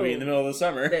Christmas movie in the middle of the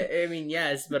summer. I mean,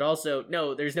 yes, but also,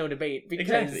 no, there's no debate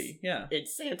because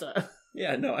it's Santa.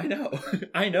 Yeah, no, I know.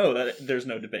 I know that there's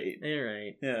no debate. You're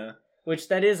right. Yeah. Which,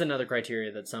 that is another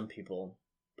criteria that some people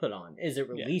put on. Is it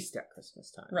released at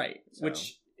Christmas time? Right. So.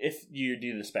 Which, if you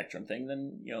do the spectrum thing,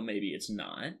 then, maybe it's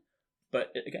not.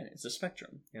 But, again, it's a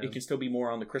spectrum. Yeah. It can still be more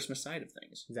on the Christmas side of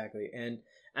things. Exactly. And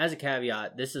as a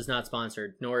caveat, this is not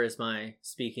sponsored, nor is my,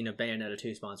 speaking of Bayonetta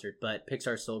 2, sponsored, but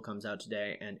Pixar Soul comes out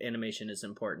today, and animation is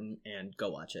important, and go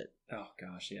watch it. Oh,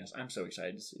 gosh, yes. I'm so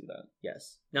excited to see that.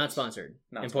 Yes. Not sponsored.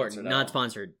 Not important. Sponsored not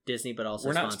sponsored. Disney, but also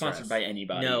we're not sponsored by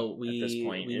anybody at this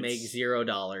point. We make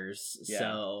 $0,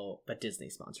 so, but Disney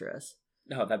sponsor us.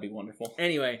 Oh, that'd be wonderful.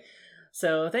 Anyway,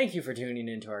 so thank you for tuning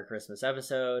into our Christmas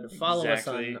episode. Follow us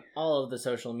on all of the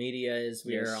social medias.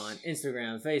 We are on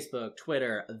Instagram, Facebook,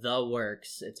 Twitter, the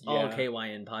works. It's all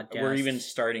KYN Podcast. We're even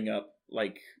starting up,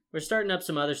 we're starting up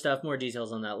some other stuff. More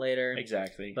details on that later.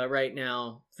 Exactly. But right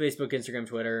now, Facebook, Instagram,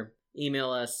 Twitter.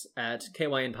 Email us at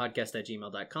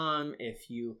kynpodcast@gmail.com if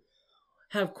you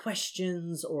have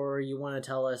questions or you want to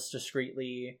tell us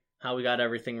discreetly how we got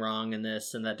everything wrong in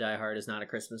this, and that Die Hard is not a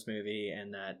Christmas movie,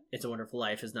 and that It's a Wonderful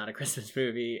Life is not a Christmas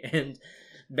movie, and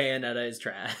Bayonetta is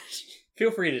trash. Feel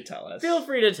free to tell us.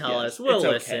 We'll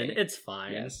listen. Okay. It's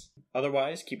fine. Yes.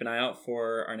 Otherwise, keep an eye out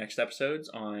for our next episodes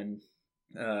on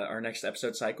our next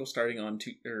episode cycle starting on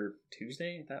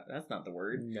Tuesday. That's not the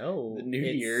word. No, the New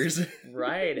Year's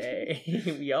Friday.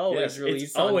 We always release.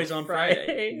 It's always on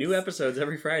Friday. New episodes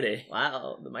every Friday.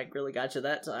 Wow, the mic really got you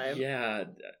that time. Yeah,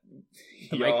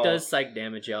 The Y'all, mic does psych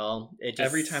damage, y'all. It just...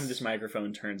 Every time this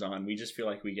microphone turns on, we just feel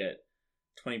like we get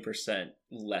 20%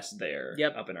 less there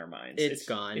up in our minds. It's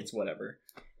gone. It's whatever.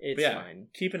 It's fine.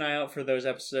 Keep an eye out for those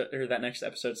that next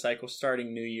episode cycle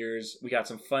starting New Year's. We got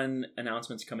some fun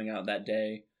announcements coming out that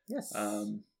day. Yes.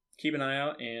 Keep an eye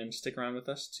out and stick around with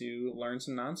us to learn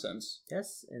some nonsense.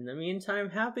 Yes. In the meantime,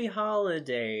 happy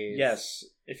holidays. Yes.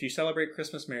 If you celebrate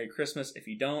Christmas, Merry Christmas. If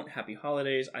you don't, happy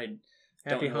holidays.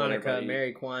 Happy Hanukkah,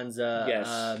 Merry Kwanzaa.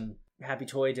 Yes. Happy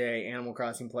Toy Day, Animal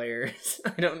Crossing players.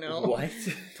 I don't know. What?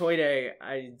 Toy Day.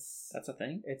 That's a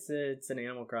thing? It's an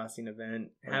Animal Crossing event.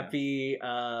 Oh, Happy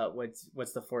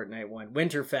what's the Fortnite one?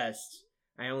 Winterfest.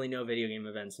 I only know video game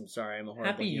events. I'm sorry. I'm a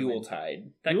horrible Happy human.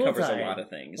 Yuletide. That covers a lot of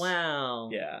things. Wow.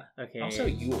 Yeah. Okay. Also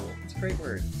Yule. It's a great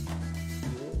word.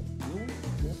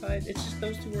 Yuletide? It's just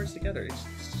those two words together.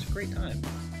 It's just a great time.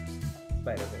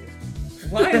 Spider-Man.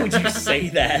 Why would you say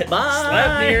that? Bye!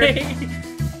 Slap near.